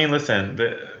does. I mean, listen,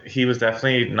 he was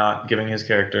definitely not giving his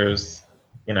characters,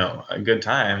 a good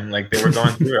time. Like they were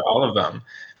going through it, all of them.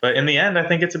 But in the end, I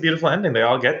think it's a beautiful ending. They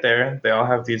all get there. They all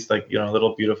have these like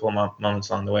little beautiful moments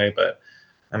along the way. But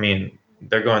I mean,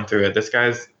 they're going through it. This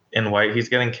guy's in white. He's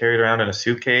getting carried around in a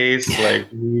suitcase. Like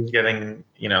he's getting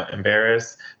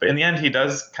embarrassed. But in the end, he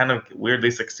does kind of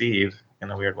weirdly succeed in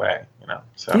a weird way.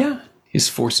 So yeah. His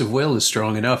force of will is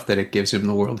strong enough that it gives him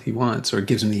the world he wants, or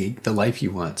gives him the life he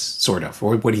wants, sort of,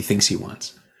 or what he thinks he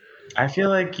wants. I feel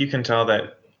like you can tell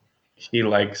that he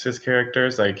likes his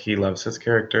characters, like he loves his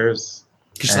characters.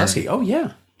 Kieślowski, oh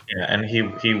yeah. Yeah, and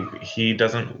he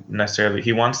doesn't necessarily,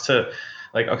 he wants to,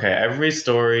 like, okay, every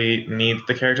story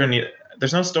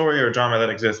there's no story or drama that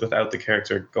exists without the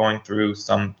character going through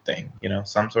something,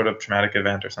 some sort of traumatic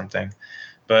event or something.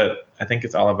 But I think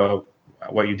it's all about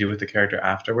what you do with the character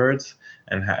afterwards,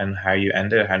 and how you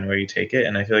end it and where you take it.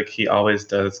 And I feel like he always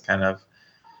does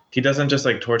he doesn't just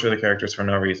like torture the characters for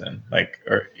no reason,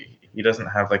 or he doesn't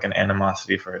have like an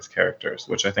animosity for his characters,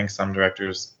 which I think some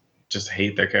directors just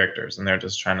hate their characters and they're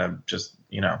just trying to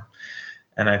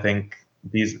and I think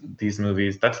these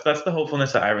movies, that's the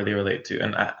hopefulness that I really relate to.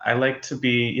 And I like to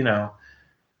be,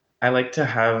 I like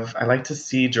to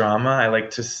see drama. I like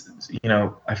to,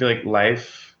 I feel like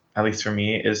life, at least for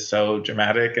me, is so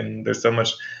dramatic and there's so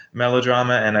much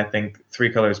melodrama. And I think Three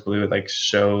Colors Blue like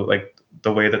show like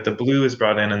the way that the blue is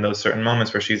brought in those certain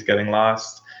moments where she's getting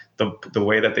lost, the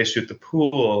way that they shoot the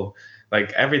pool,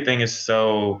 like everything is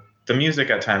so, the music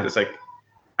at times, it's like,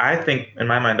 I think in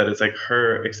my mind that it's like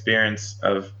her experience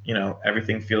of,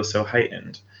 everything feels so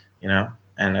heightened,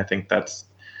 and I think that's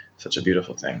such a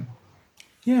beautiful thing.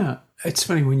 Yeah. It's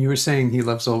funny when you were saying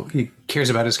he cares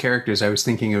about his characters. I was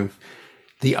thinking of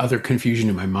the other confusion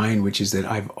in my mind, which is that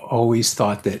I've always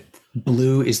thought that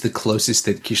Blue is the closest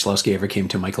that Kieślowski ever came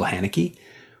to Michael Haneke,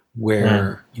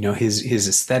 where, his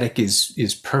aesthetic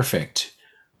is perfect,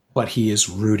 but he is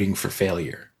rooting for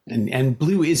failure. And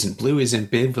Blue isn't. Blue is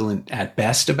ambivalent at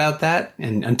best about that,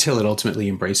 and until it ultimately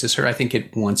embraces her. I think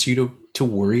it wants you to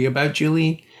worry about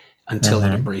Julie until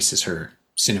it embraces her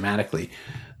cinematically.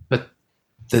 But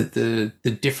the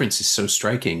difference is so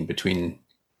striking between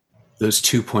those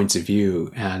 2 points of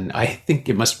view. And I think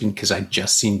it must have been because I'd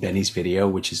just seen Benny's video,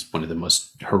 which is one of the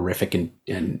most horrific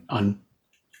and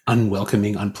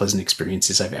unwelcoming, unpleasant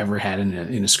experiences I've ever had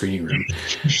in a screening room.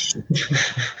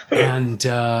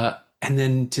 And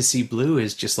then to see Blue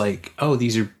is just like, oh,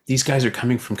 these guys are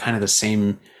coming from kind of the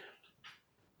same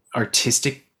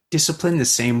artistic discipline, the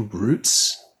same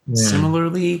roots,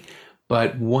 similarly,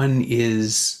 but one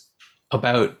is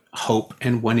about hope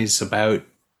and one is about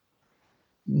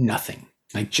nothing,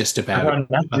 like just about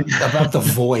about the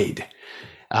void.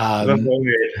 The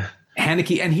void.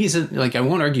 Haneke, and he's like, I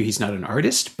won't argue he's not an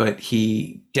artist, but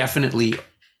he definitely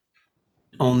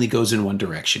only goes in one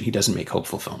direction. He doesn't make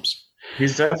hopeful films.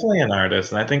 He's definitely an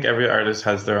artist, and I think every artist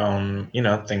has their own,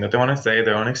 thing that they want to say,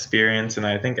 their own experience, and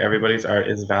I think everybody's art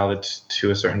is valid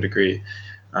to a certain degree.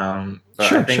 But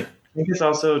Sure, I think sure. it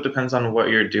also depends on what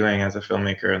you're doing as a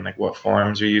filmmaker and like what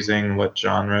forms you're using, what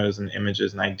genres and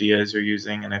images and ideas you're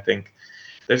using, and I think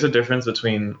there's a difference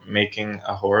between making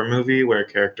a horror movie where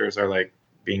characters are like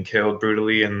being killed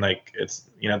brutally and like it's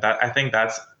that I think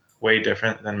that's way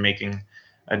different than making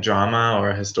a drama or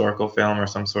a historical film or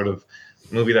some sort of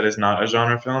movie that is not a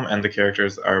genre film and the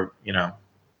characters are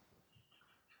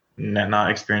not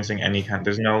experiencing any kind,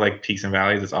 there's no like peaks and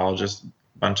valleys, it's all just a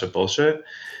bunch of bullshit.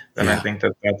 Then I Yeah. think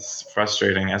that that's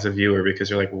frustrating as a viewer because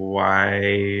you're like, why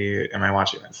am I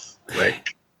watching this?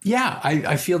 Like, Yeah,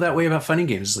 I feel that way about funny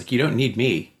games. Like, you don't need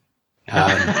me.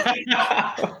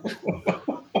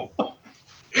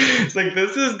 It's like,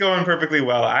 this is going perfectly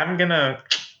well.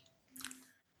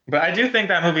 But I do think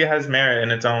that movie has merit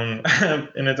in its own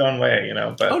in its own way,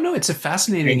 But Oh no, it's a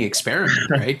fascinating experiment,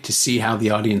 right? To see how the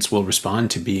audience will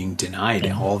respond to being denied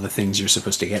all the things you're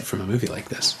supposed to get from a movie like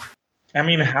this. I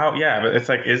mean, how? Yeah, but it's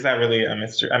like, is that really a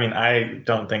mystery? I mean, I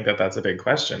don't think that that's a big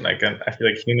question. Like, I feel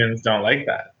like humans don't like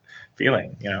that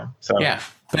feeling, So Yeah,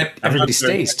 but I'm not everybody sure.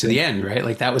 stays to the end, right?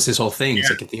 Like that was his whole thing. It's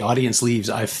like if the audience leaves,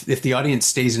 if the audience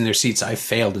stays in their seats, I've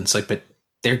failed. And it's like, but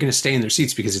they're going to stay in their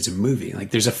seats because it's a movie.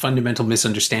 Like there's a fundamental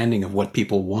misunderstanding of what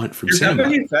people want from Is that cinema.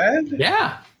 what he said?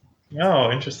 Yeah. Oh,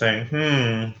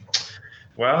 interesting.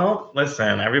 Well,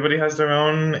 listen, everybody has their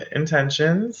own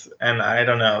intentions, and I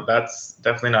don't know. That's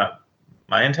definitely not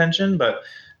my intention, but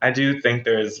I do think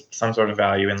there's some sort of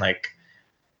value in like,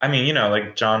 I mean,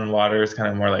 like John Waters kind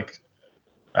of more like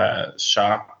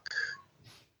shock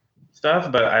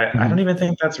stuff, but I don't even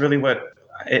think that's really what.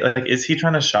 Like, is he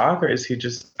trying to shock or is he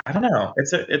just? I don't know.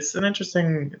 It's an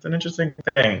interesting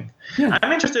thing. Yeah.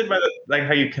 I'm interested by like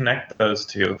how you connect those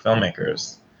two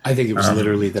filmmakers. I think it was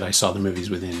literally that I saw the movies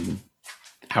within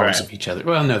hours Right. of each other.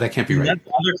 Well, no, that can't be right. That's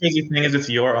the other crazy thing is it's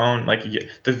your own, like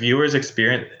the viewer's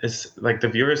experience is like the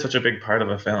viewer is such a big part of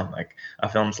a film, like a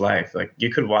film's life. Like you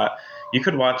could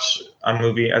watch a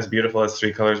movie as beautiful as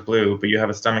Three Colors Blue, but you have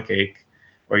a stomach ache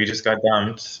or you just got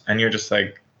dumped and you're just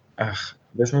like, ugh,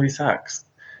 this movie sucks.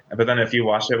 But then if you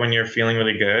watch it when you're feeling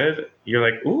really good, you're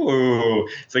like, ooh.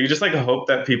 So you just like hope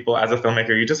that people, as a filmmaker,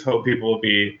 you just hope people will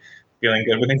be feeling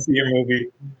good when they see your movie.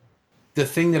 The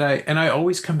thing that I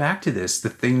always come back to this, the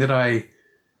thing that I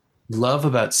love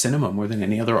about cinema more than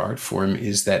any other art form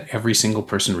is that every single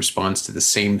person responds to the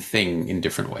same thing in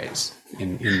different ways.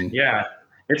 Yeah.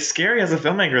 It's scary as a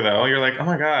filmmaker though. You're like, oh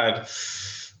my God.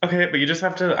 Okay, but you just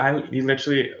have to you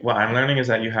literally what I'm learning is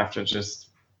that you have to just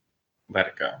let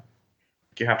it go.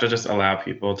 You have to just allow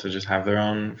people to just have their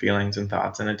own feelings and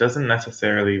thoughts, and it doesn't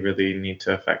necessarily really need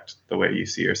to affect the way you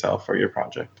see yourself or your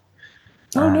project.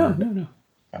 Oh, no.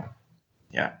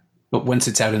 Yeah. But once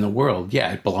it's out in the world,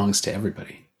 yeah, it belongs to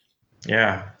everybody.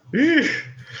 Yeah.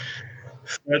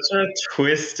 Such a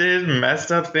twisted,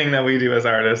 messed up thing that we do as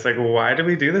artists. Like, why do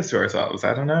we do this to ourselves?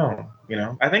 I don't know.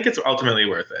 I think it's ultimately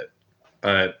worth it.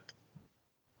 But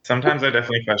sometimes I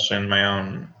definitely question my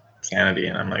own sanity,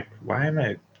 and I'm like, why am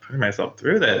I putting myself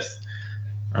through this?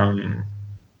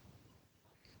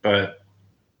 But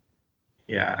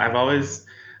yeah,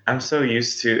 I'm so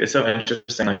used to, it's so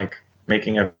interesting, like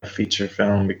making a feature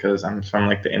film because I'm from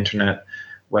like the internet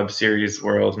web series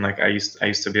world. And like, I used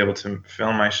to be able to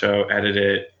film my show, edit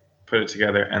it, put it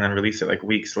together, and then release it like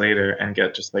weeks later and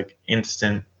get just like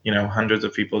instant, hundreds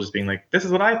of people just being like, this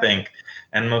is what I think.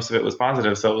 And most of it was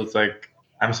positive. So it was like,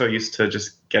 I'm so used to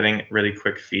just getting really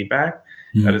quick feedback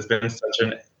that it's been such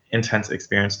an intense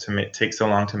experience to take so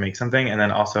long to make something. And then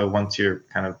also once you're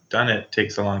kind of done, it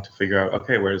takes so long to figure out,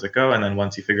 okay, where does it go? And then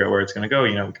once you figure out where it's going to go,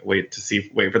 wait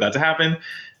for that to happen.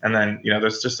 And then,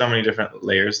 there's just so many different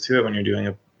layers to it when you're doing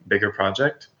a bigger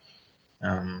project.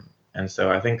 And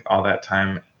so I think all that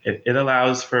time, it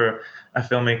allows for a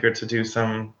filmmaker to do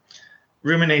some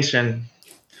rumination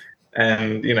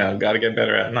and, got to get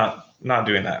better at not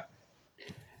doing that.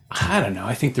 I don't know.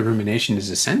 I think the rumination is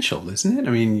essential, isn't it? I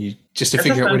mean, you just to It's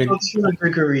figure out where to a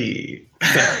degree.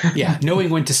 Yeah, knowing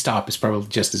when to stop is probably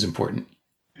just as important.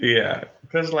 Yeah,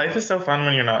 because life is so fun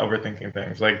when you're not overthinking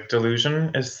things. Like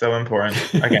delusion is so important.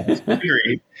 Again, it's a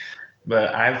degree,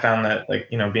 but I've found that like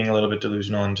being a little bit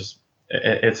delusional and just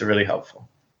it's really helpful.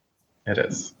 It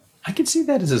is. I could see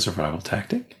that as a survival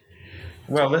tactic.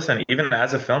 Well, listen, even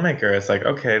as a filmmaker, it's like,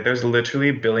 okay, there's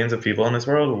literally billions of people in this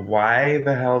world. Why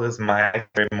the hell is my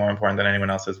story more important than anyone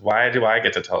else's? Why do I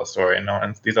get to tell a story and no,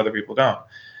 and these other people don't?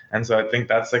 And so I think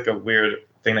that's like a weird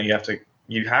thing that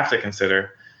you have to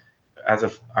consider as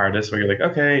an artist, where you're like,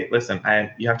 okay, listen,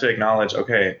 you have to acknowledge,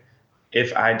 okay,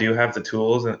 if I do have the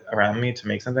tools around me to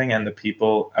make something, and the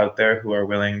people out there who are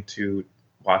willing to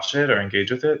watch it or engage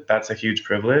with it, that's a huge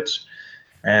privilege.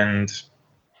 And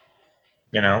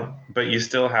but you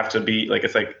still have to be like,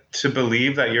 it's like, to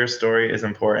believe that your story is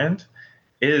important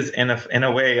is in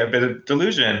a way a bit of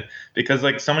delusion, because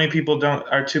like so many people don't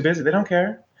are too busy, they don't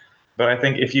care. But I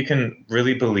think if you can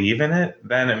really believe in it,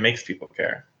 then it makes people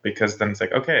care, because then it's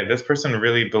like, okay, this person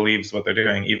really believes what they're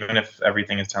doing, even if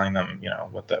everything is telling them,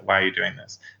 why are you doing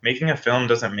this? Making a film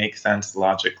doesn't make sense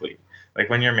logically. Like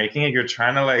when you're making it, you're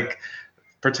trying to like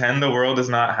pretend the world is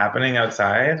not happening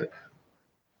outside,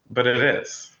 but it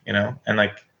is, and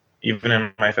like even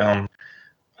in my film,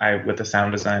 with the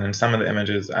sound design and some of the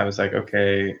images, I was like,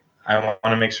 okay, I want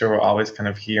to make sure we're always kind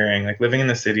of hearing, like living in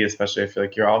the city, especially, I feel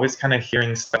like you're always kind of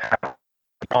hearing stuff happen.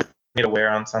 You're made aware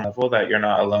on some level that you're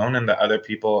not alone and that other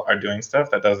people are doing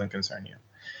stuff that doesn't concern you,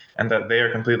 and that they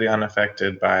are completely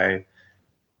unaffected by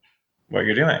what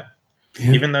you're doing.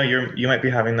 Yeah. Even though you might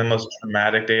be having the most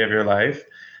traumatic day of your life,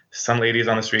 some ladies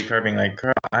on the streetcar being like,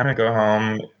 girl, I'm gonna go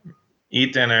home,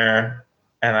 eat dinner,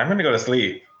 and I'm gonna go to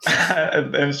sleep.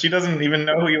 And she doesn't even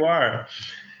know who you are.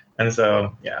 And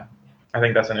so, yeah, I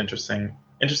think that's an interesting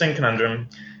conundrum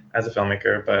as a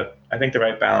filmmaker. But I think the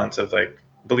right balance of like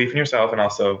belief in yourself and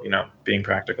also, being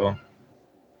practical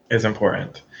is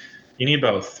important. You need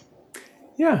both.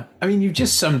 Yeah. I mean, you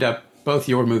just summed up both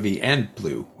your movie and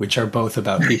Blue, which are both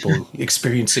about people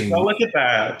experiencing. Oh, look at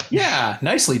that. Yeah,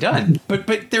 nicely done.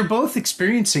 But they're both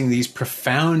experiencing these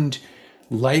profound,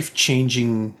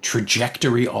 life-changing,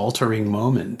 trajectory-altering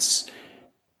moments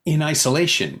in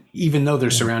isolation, even though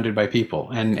they're surrounded by people.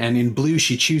 And in Blue,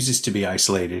 she chooses to be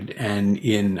isolated. And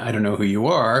in I Don't Know Who You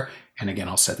Are, and again,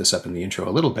 I'll set this up in the intro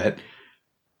a little bit,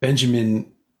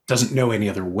 Benjamin doesn't know any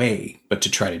other way but to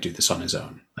try to do this on his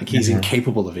own. Like he's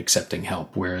incapable of accepting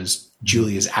help, whereas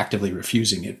Julie is actively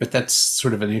refusing it. But that's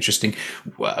sort of an interesting,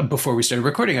 before we started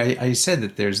recording, I said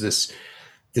that there's this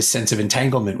sense of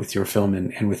entanglement with your film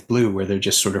and with Blue, where they're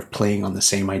just sort of playing on the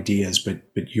same ideas, but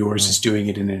yours is doing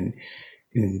it in an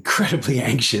incredibly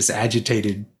anxious,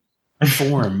 agitated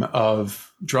form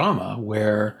of drama,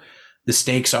 where the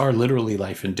stakes are literally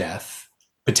life and death,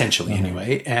 potentially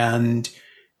anyway, and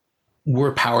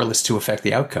we're powerless to affect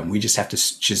the outcome. We just have to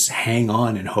just hang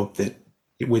on and hope that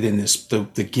within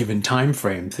the given time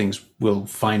frame, things will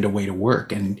find a way to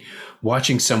work. And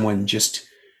watching someone just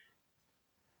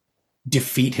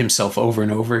defeat himself over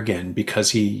and over again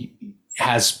because he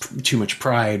has too much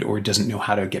pride or doesn't know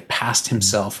how to get past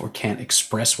himself or can't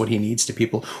express what he needs to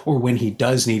people, or when he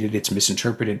does need it, it's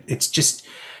misinterpreted.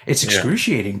 It's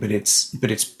excruciating, but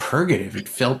it's purgative. It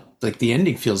felt like the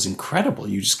ending feels incredible.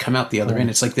 You just come out the other end.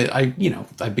 It's like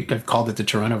I've called it the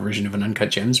Toronto version of an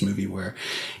Uncut Gems movie, where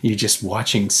you're just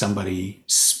watching somebody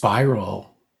spiral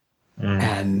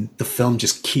and the film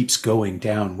just keeps going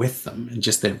down with them, and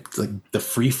just the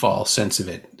free fall sense of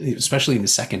it, especially in the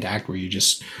second act, where you're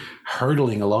just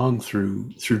hurtling along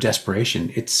through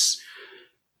desperation.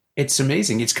 It's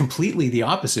amazing. It's completely the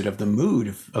opposite of the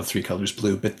mood of Three Colors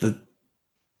Blue, but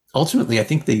ultimately I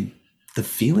think the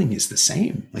feeling is the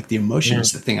same. Like the emotion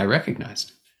is the thing I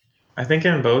recognized. I think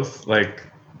in both, like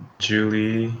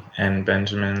Julie and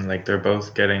Benjamin, like they're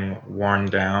both getting worn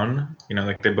down,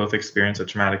 like they both experience a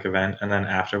traumatic event, and then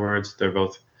afterwards they're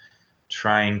both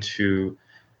trying to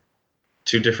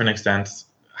different extents,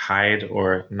 hide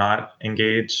or not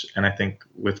engage. And I think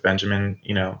with Benjamin,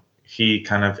 he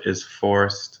kind of is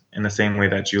forced in the same way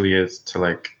that Julie is to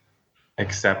like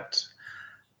accept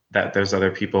that there's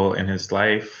other people in his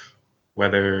life,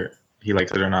 whether he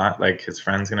likes it or not. Like his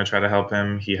friend's going to try to help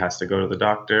him. He has to go to the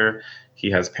doctor.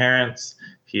 He has parents.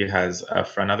 He has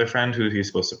another friend who he's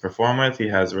supposed to perform with. He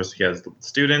has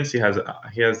students. He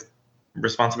has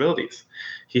responsibilities.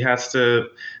 He has to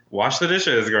wash the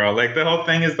dishes, girl. Like the whole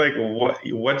thing is like,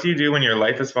 what do you do when your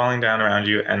life is falling down around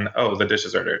you and the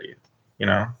dishes are dirty?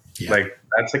 Like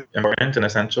that's like important and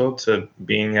essential to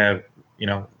being a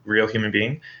real human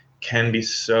being. Can be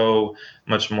so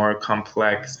much more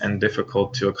complex and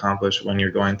difficult to accomplish when you're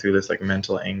going through this like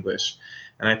mental anguish.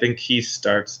 And I think he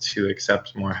starts to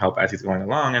accept more help as he's going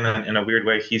along. And then in a weird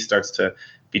way, he starts to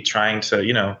be trying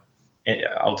to,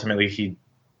 ultimately he,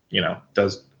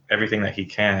 does everything that he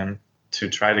can to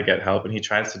try to get help. And he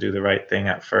tries to do the right thing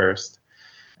at first.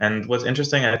 And what's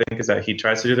interesting, I think, is that he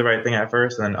tries to do the right thing at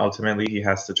first, and then ultimately he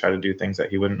has to try to do things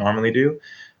that he wouldn't normally do,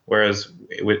 Whereas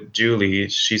with Julie,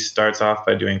 she starts off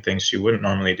by doing things she wouldn't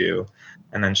normally do,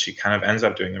 and then she kind of ends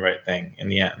up doing the right thing in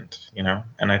the end, you know?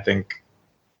 And I think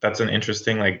that's an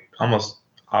interesting, like almost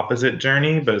opposite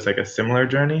journey, but it's like a similar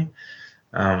journey.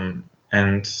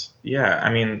 And yeah, I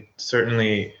mean,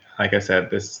 certainly, like I said,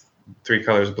 this Three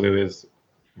Colors Blue is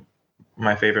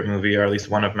my favorite movie, or at least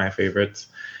one of my favorites.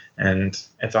 And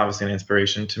it's obviously an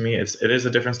inspiration to me. It is a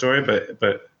different story,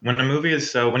 but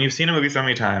when you've seen a movie so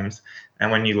many times and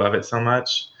when you love it so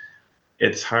much,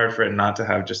 it's hard for it not to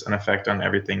have just an effect on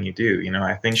everything you do. You know, Sure.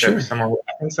 I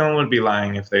think someone would be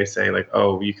lying if they say like,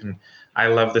 "Oh, I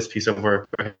love this piece of work,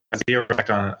 but it has zero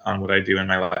effect on what I do in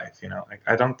my life." You know, like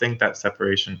I don't think that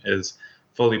separation is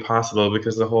fully possible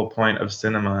because the whole point of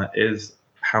cinema is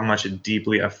how much it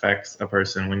deeply affects a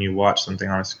person when you watch something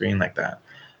on a screen like that.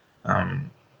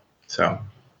 Um, so,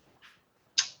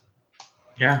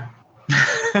 yeah.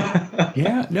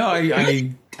 Yeah. No,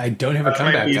 I don't have a That's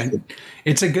my comeback. thesis.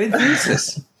 It's a good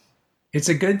thesis. It's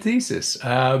a good thesis.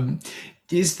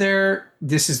 Is there,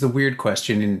 this is the weird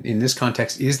question in this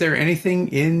context, is there anything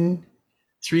in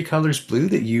Three Colors Blue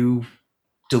that you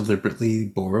deliberately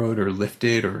borrowed or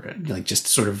lifted or like just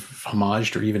sort of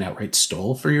homaged or even outright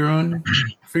stole for your own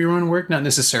work? Not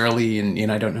necessarily in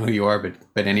I Don't Know Who You Are,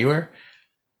 but anywhere?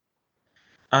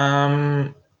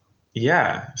 Um,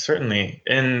 yeah, certainly.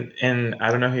 In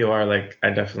I don't know who you are. Like, I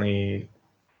definitely,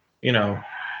 you know,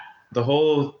 the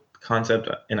whole concept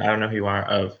in I don't know who you are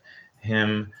of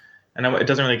him, and it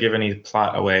doesn't really give any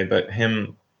plot away, but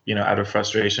him, out of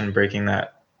frustration, breaking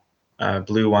that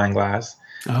blue wine glass,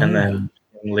 Oh and yeah. then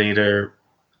later,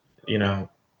 you know,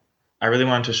 I really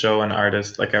wanted to show an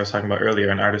artist, like I was talking about earlier,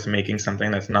 an artist making something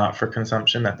that's not for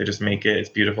consumption, that they just make it, it's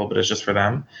beautiful, but it's just for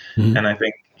them. And Mhm. I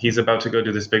think he's about to go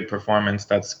do this big performance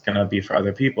that's going to be for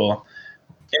other people.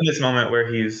 In this moment where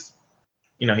he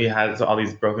has all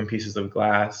these broken pieces of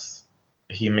glass,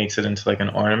 he makes it into like an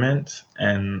ornament.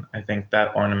 And I think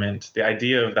that ornament, the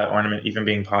idea of that ornament even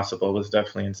being possible, was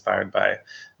definitely inspired by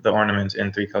the ornament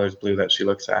in Three Colors Blue that she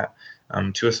looks at,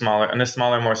 to a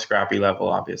smaller, more scrappy level,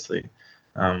 obviously.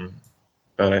 Um,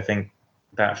 but I think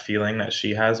that feeling that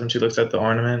she has when she looks at the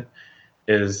ornament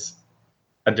is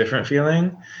a different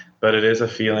feeling, but it is a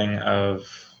feeling of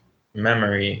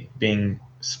memory being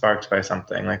sparked by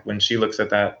something. Like when she looks at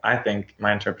that, I think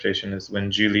my interpretation is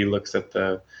when Julie looks at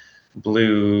the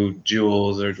blue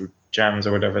jewels or gems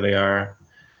or whatever they are,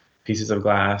 pieces of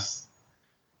glass,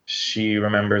 she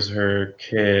remembers her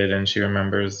kid and she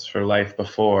remembers her life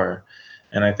before.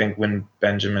 And I think when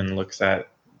Benjamin looks at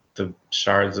the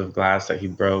shards of glass that he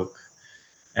broke,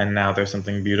 and now there's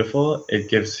something beautiful, it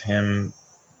gives him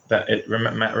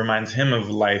reminds him of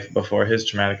life before his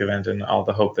traumatic event and all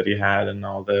the hope that he had and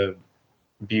all the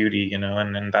beauty, and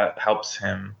that helps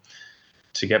him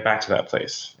to get back to that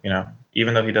place,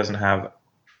 even though he doesn't have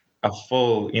a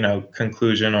full,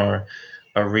 conclusion or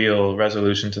a real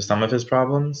resolution to some of his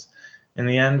problems in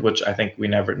the end, which I think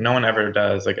no one ever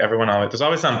does. Like there's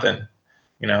always something,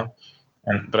 you know,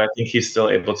 but I think he's still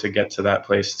able to get to that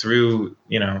place through,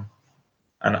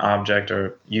 an object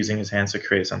or using his hands to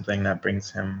create something that brings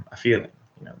him a feeling.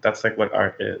 That's like what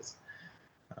art is.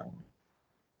 Um,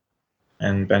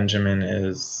 and Benjamin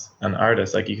is an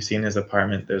artist. Like you see in his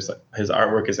apartment, his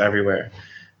artwork is everywhere.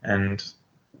 And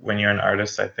when you're an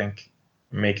artist, I think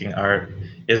making art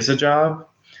is a job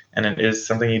and it is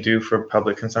something you do for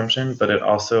public consumption, but it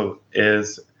also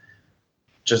is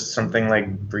just something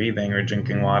like breathing or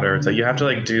drinking water. It's like you have to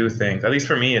like do things. At least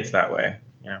for me, it's that way.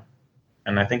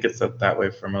 And I think it's that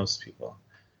way for most people.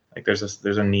 Like there's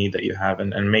a need that you have,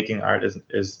 and making art is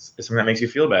something that makes you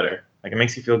feel better. Like it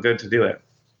makes you feel good to do it.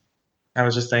 I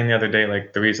was just saying the other day,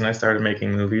 like the reason I started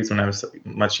making movies when I was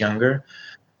much younger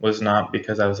was not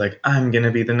because I was like, I'm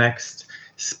gonna be the next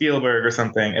Spielberg or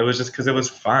something. It was just because it was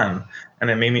fun,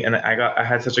 and it made me, and I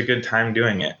had such a good time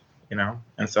doing it.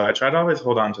 And so I try to always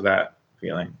hold on to that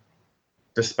feeling,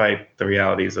 despite the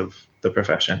realities of the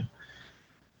profession.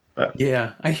 But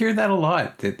Yeah, I hear that a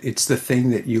lot, that it's the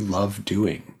thing that you love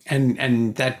doing.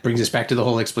 And that brings us back to the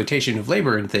whole exploitation of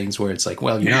labor and things where it's like,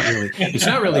 well, it's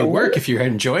not really work if you're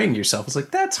enjoying yourself. It's like,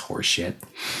 that's horseshit.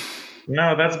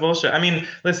 no, that's bullshit. I mean,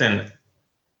 listen,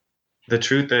 the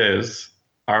truth is,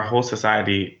 our whole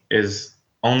society is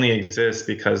only exists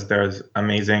because there's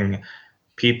amazing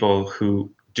people who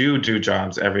do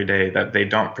jobs every day that they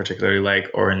don't particularly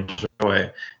like or enjoy.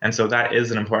 And so that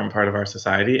is an important part of our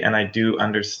society. And I do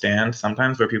understand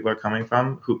sometimes where people are coming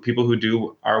from, people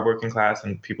who are working class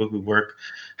and people who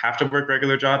have to work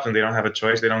regular jobs and they don't have a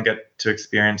choice. They don't get to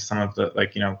experience some of the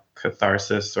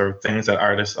catharsis or things that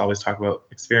artists always talk about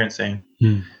experiencing.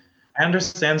 Hmm. I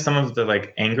understand some of the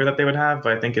like anger that they would have,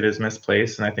 but I think it is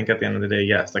misplaced. And I think at the end of the day,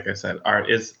 yes, like I said, art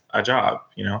is a job.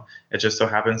 It just so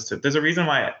happens to. There's a reason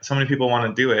why so many people want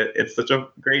to do it. It's such a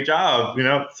great job.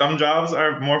 Some jobs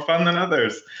are more fun than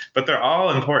others, but they're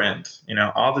all important.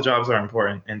 All the jobs are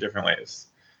important in different ways.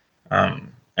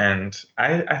 And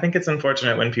I think it's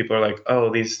unfortunate when people are like, oh,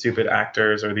 these stupid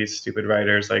actors or these stupid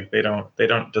writers, like they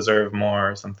don't deserve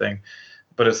more or something.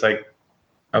 But it's like,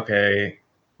 okay,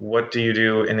 what do you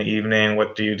do in the evening?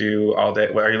 What do you do all day?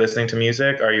 Are you listening to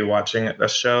music? Are you watching a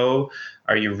show?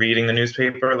 Are you reading the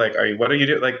newspaper? Like, what are you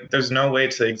doing? Like, there's no way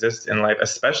to exist in life,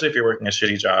 especially if you're working a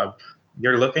shitty job.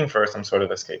 You're looking for some sort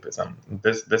of escapism.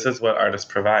 This is what artists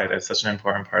provide. It's such an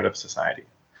important part of society.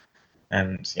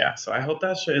 And yeah, so I hope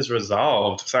that shit is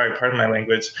resolved. Sorry, pardon my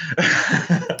language.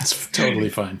 It's totally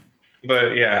fine.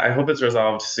 But yeah, I hope it's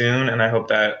resolved soon, and I hope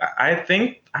that I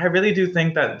really do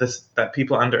think that that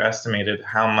people underestimated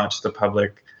how much the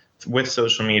public with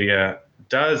social media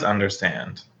does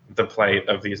understand the plight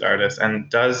of these artists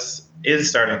and is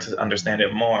starting to understand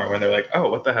it more, where they're like, oh,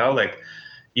 what the hell? Like,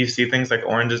 you see things like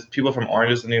people from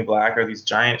Orange is the New Black are these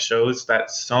giant shows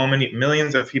that so many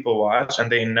millions of people watch,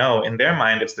 and they know in their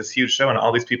mind it's this huge show and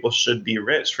all these people should be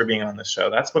rich for being on this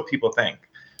show. That's what people think.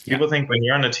 Yeah. People think when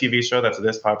you're on a TV show that's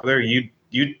this popular, you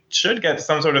should get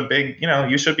some sort of big,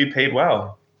 you should be paid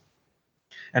well.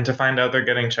 And to find out they're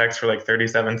getting checks for like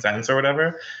 37 cents or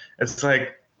whatever, it's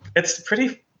like, it's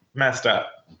pretty messed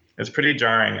up. It's pretty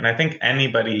jarring. And I think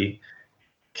anybody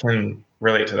can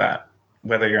relate to that,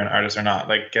 whether you're an artist or not.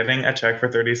 Like, getting a check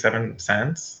for 37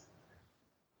 cents?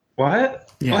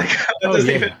 What? Yeah. Like,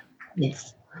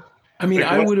 I mean,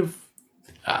 I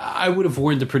would have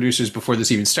warned the producers before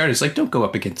this even started. It's like, don't go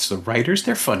up against the writers.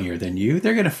 They're funnier than you.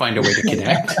 They're going to find a way to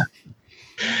connect.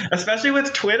 Especially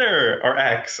with Twitter, or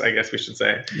X, I guess we should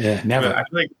say. Yeah, never. But I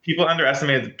feel like people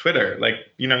underestimated Twitter. Like,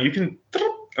 you can,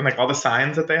 and like all the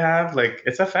signs that they have, like,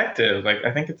 it's effective. Like,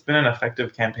 I think it's been an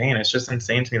effective campaign. It's just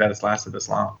insane to me that it's lasted this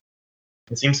long.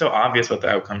 It seems so obvious what the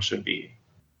outcome should be.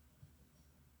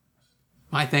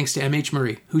 My thanks to M.H.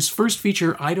 Murray, whose first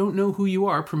feature, I Don't Know Who You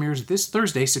Are, premieres this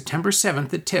Thursday, September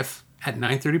 7th at TIFF at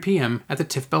 9:30 p.m. at the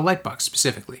TIFF Bell Lightbox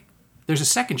specifically. There's a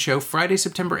second show Friday,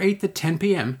 September 8th at 10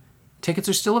 p.m. Tickets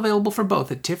are still available for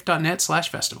both at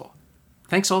tiff.net/festival.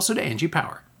 Thanks also to Angie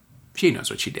Power. She knows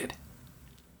what she did.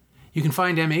 You can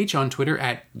find MH on Twitter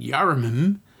at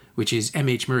Yarrumhm, which is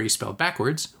M.H. Murray spelled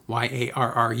backwards,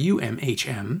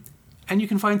 YARRUMHM. And you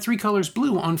can find 3 Colors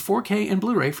Blue on 4K and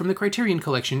Blu-ray from the Criterion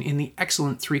Collection in the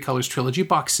excellent 3 Colors Trilogy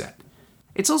box set.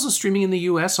 It's also streaming in the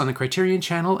US on the Criterion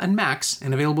Channel and Max,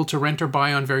 and available to rent or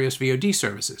buy on various VOD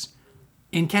services.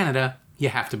 In Canada, you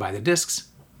have to buy the discs,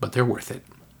 but they're worth it.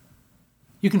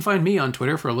 You can find me on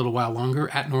Twitter for a little while longer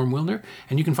at Norm Wilner,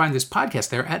 and you can find this podcast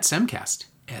there at Semcast,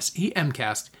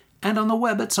 SEMcast, and on the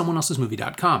web at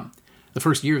someoneelsesmovie.com. The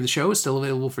first year of the show is still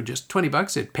available for just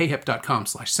 $20 at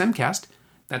payhip.com/Semcast.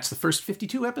 That's the first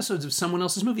 52 episodes of Someone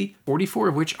Else's Movie, 44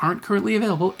 of which aren't currently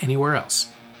available anywhere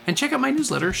else. And check out my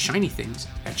newsletter, Shiny Things,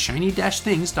 at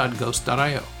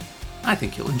shiny-things.ghost.io. I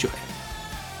think you'll enjoy it.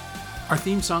 Our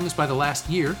theme song is by The Last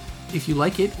Year. If you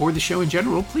like it, or the show in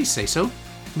general, please say so.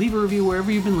 Leave a review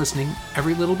wherever you've been listening.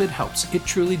 Every little bit helps. It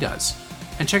truly does.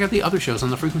 And check out the other shows on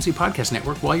the Frequency Podcast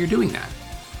Network while you're doing that.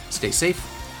 Stay safe,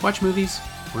 watch movies,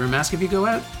 wear a mask if you go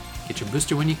out, get your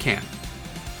booster when you can.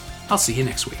 I'll see you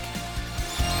next week.